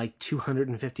 something like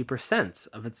 250%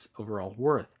 of its overall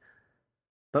worth.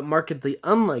 But markedly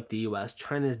unlike the US,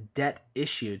 China's debt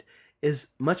issued is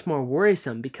much more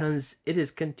worrisome because it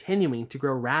is continuing to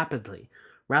grow rapidly,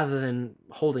 rather than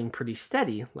holding pretty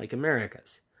steady like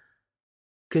America's.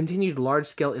 Continued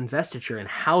large-scale investiture in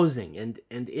housing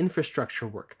and infrastructure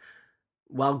work,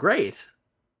 while great,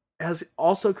 has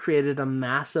also created a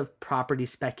massive property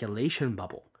speculation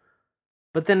bubble.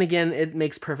 But then again, it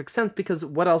makes perfect sense, because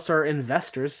what else are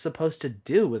investors supposed to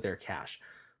do with their cash?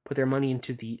 Put their money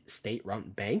into the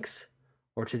state-run banks?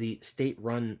 Or to the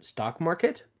state-run stock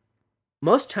market?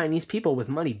 Most Chinese people with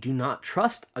money do not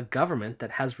trust a government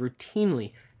that has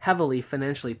routinely, heavily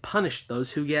financially punished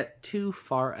those who get too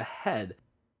far ahead.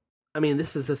 I mean,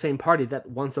 this is the same party that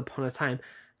once upon a time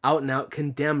out and out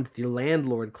condemned the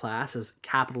landlord class as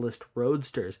capitalist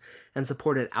roadsters and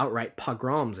supported outright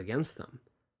pogroms against them.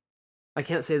 I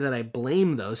can't say that I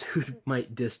blame those who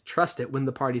might distrust it when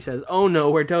the party says, oh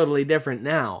no, we're totally different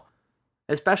now.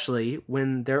 Especially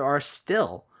when there are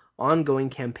still ongoing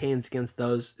campaigns against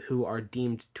those who are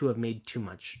deemed to have made too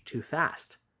much too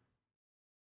fast.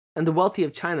 And the wealthy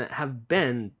of China have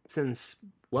been, since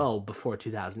well before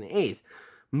 2008,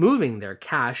 moving their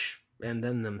cash, and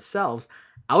then themselves,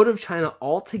 out of China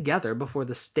altogether before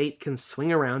the state can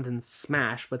swing around and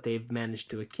smash what they've managed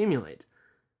to accumulate.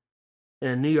 In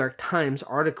a New York Times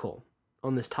article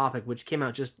on this topic, which came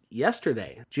out just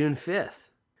yesterday, June 5th,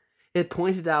 it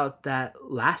pointed out that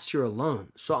last year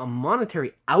alone saw a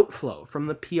monetary outflow from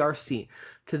the PRC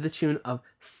to the tune of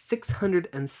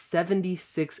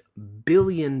 $676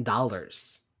 billion.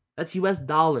 That's US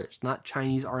dollars, not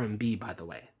Chinese RMB, by the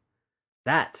way.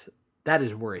 That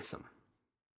is worrisome.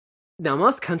 Now,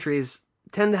 most countries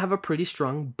tend to have a pretty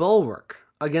strong bulwark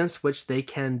against which they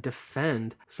can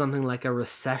defend something like a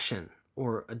recession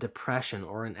or a depression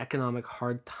or an economic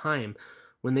hard time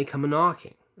when they come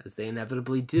knocking, as they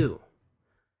inevitably do.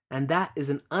 And that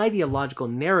is an ideological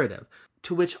narrative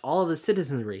to which all of the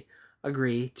citizenry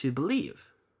agree to believe.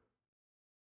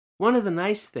 One of the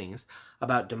nice things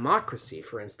about democracy,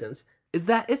 for instance, is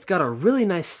that it's got a really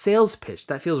nice sales pitch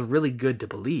that feels really good to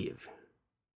believe.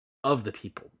 Of the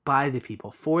people, by the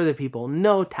people, for the people,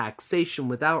 no taxation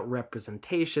without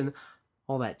representation,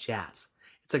 all that jazz.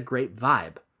 It's a great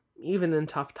vibe, even in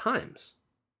tough times.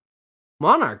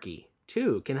 Monarchy,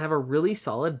 too, can have a really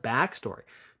solid backstory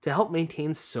to help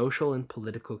maintain social and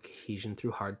political cohesion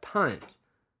through hard times.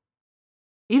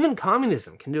 Even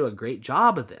communism can do a great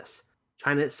job of this.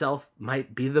 China itself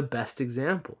might be the best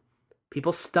example.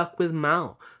 People stuck with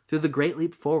Mao through the Great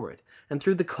Leap Forward and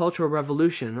through the Cultural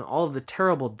Revolution and all of the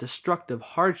terrible destructive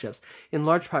hardships, in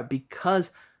large part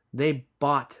because they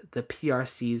bought the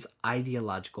PRC's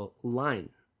ideological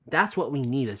line. That's what we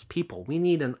need as people. We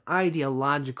need an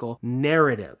ideological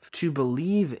narrative to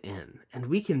believe in, and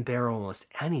we can bear almost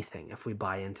anything if we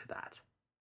buy into that.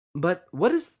 But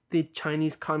what is the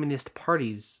Chinese Communist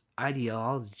Party's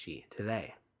ideology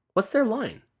today? What's their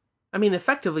line? I mean,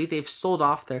 effectively, they've sold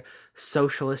off their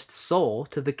socialist soul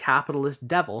to the capitalist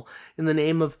devil in the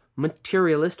name of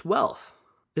materialist wealth.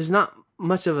 There's not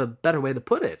much of a better way to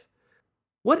put it.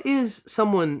 What is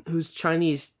someone who's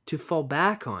Chinese to fall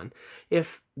back on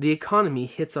if the economy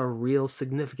hits a real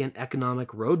significant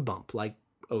economic road bump, like,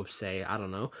 say, I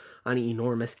don't know, an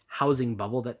enormous housing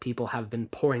bubble that people have been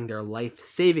pouring their life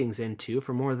savings into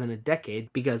for more than a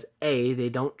decade because A, they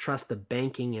don't trust the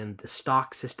banking and the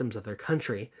stock systems of their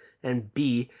country, and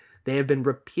B, they have been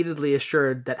repeatedly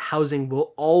assured that housing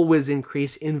will always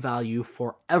increase in value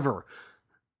forever.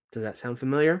 Does that sound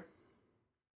familiar?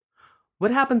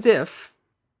 What happens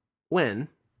when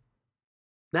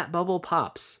that bubble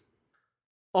pops?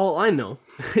 All I know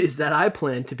is that I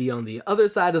plan to be on the other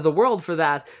side of the world for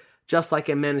that, just like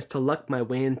I managed to luck my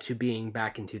way into being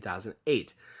back in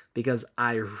 2008, because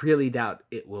I really doubt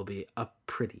it will be a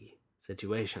pretty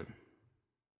situation.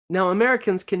 Now,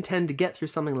 Americans can tend to get through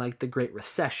something like the Great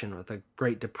Recession, or the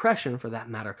Great Depression for that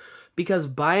matter, because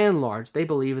by and large they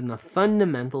believe in the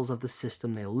fundamentals of the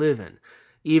system they live in,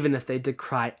 even if they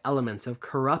decry elements of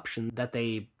corruption that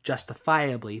they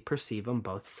justifiably perceive on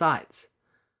both sides.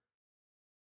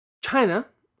 China,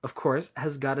 of course,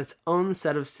 has got its own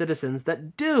set of citizens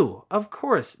that do, of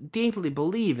course, deeply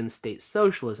believe in state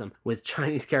socialism, with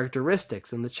Chinese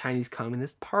characteristics and the Chinese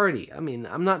Communist Party. I mean,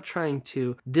 I'm not trying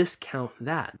to discount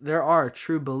that. There are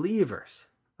true believers,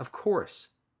 of course.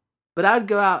 But I'd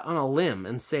go out on a limb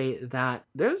and say that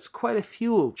there's quite a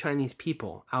few Chinese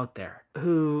people out there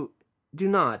who do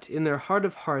not, in their heart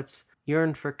of hearts,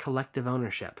 yearn for collective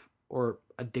ownership, or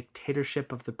a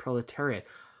dictatorship of the proletariat,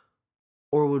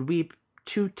 or would weep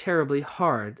too terribly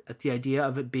hard at the idea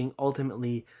of it being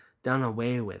ultimately done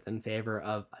away with in favor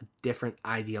of a different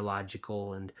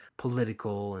ideological and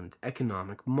political and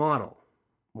economic model,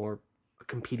 or a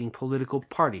competing political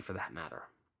party for that matter.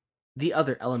 The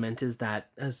other element is that,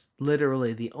 as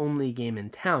literally the only game in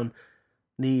town,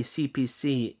 the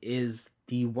CPC is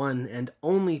the one and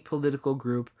only political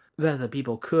group that the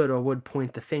people could or would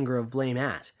point the finger of blame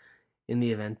at in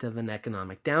the event of an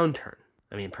economic downturn.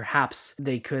 I mean, perhaps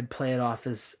they could play it off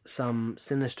as some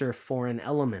sinister foreign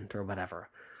element or whatever,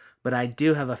 but I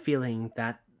do have a feeling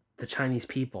that the Chinese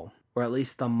people, or at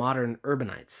least the modern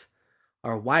urbanites,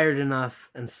 are wired enough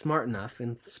and smart enough,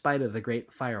 in spite of the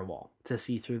Great Firewall, to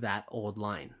see through that old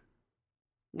line.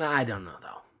 I don't know,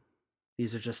 though.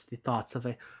 These are just the thoughts of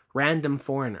a random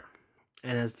foreigner.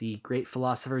 And as the great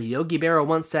philosopher Yogi Berra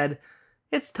once said,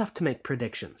 it's tough to make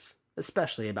predictions,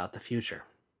 especially about the future.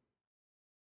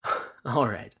 All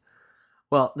right.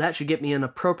 Well, that should get me an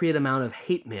appropriate amount of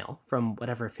hate mail from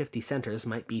whatever 50 centers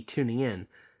might be tuning in.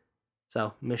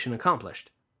 So, mission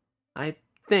accomplished. I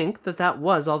think that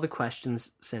was all the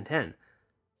questions sent in.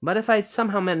 But if I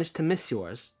somehow managed to miss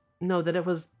yours, know that it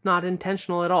was not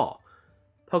intentional at all.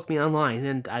 Poke me online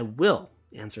and I will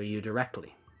answer you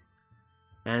directly.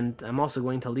 And I'm also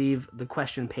going to leave the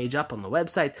question page up on the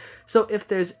website, so if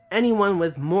there's anyone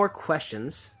with more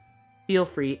questions, feel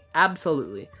free,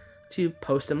 absolutely, to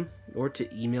post them, or to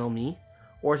email me,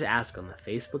 or to ask on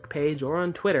the Facebook page or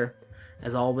on Twitter.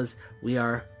 As always, we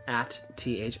are at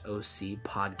THOC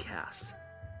Podcast.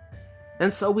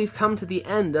 And so we've come to the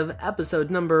end of episode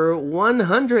number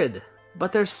 100,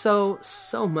 but there's so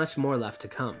much more left to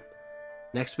come.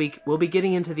 Next week, we'll be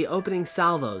getting into the opening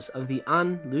salvos of the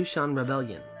An Lushan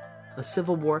Rebellion, a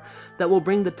civil war that will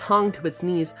bring the Tang to its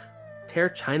knees, tear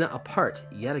China apart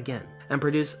yet again, and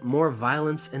produce more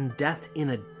violence and death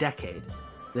in a decade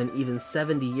than even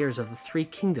 70 years of the Three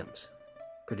Kingdoms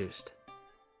produced.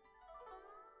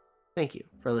 Thank you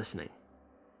for listening.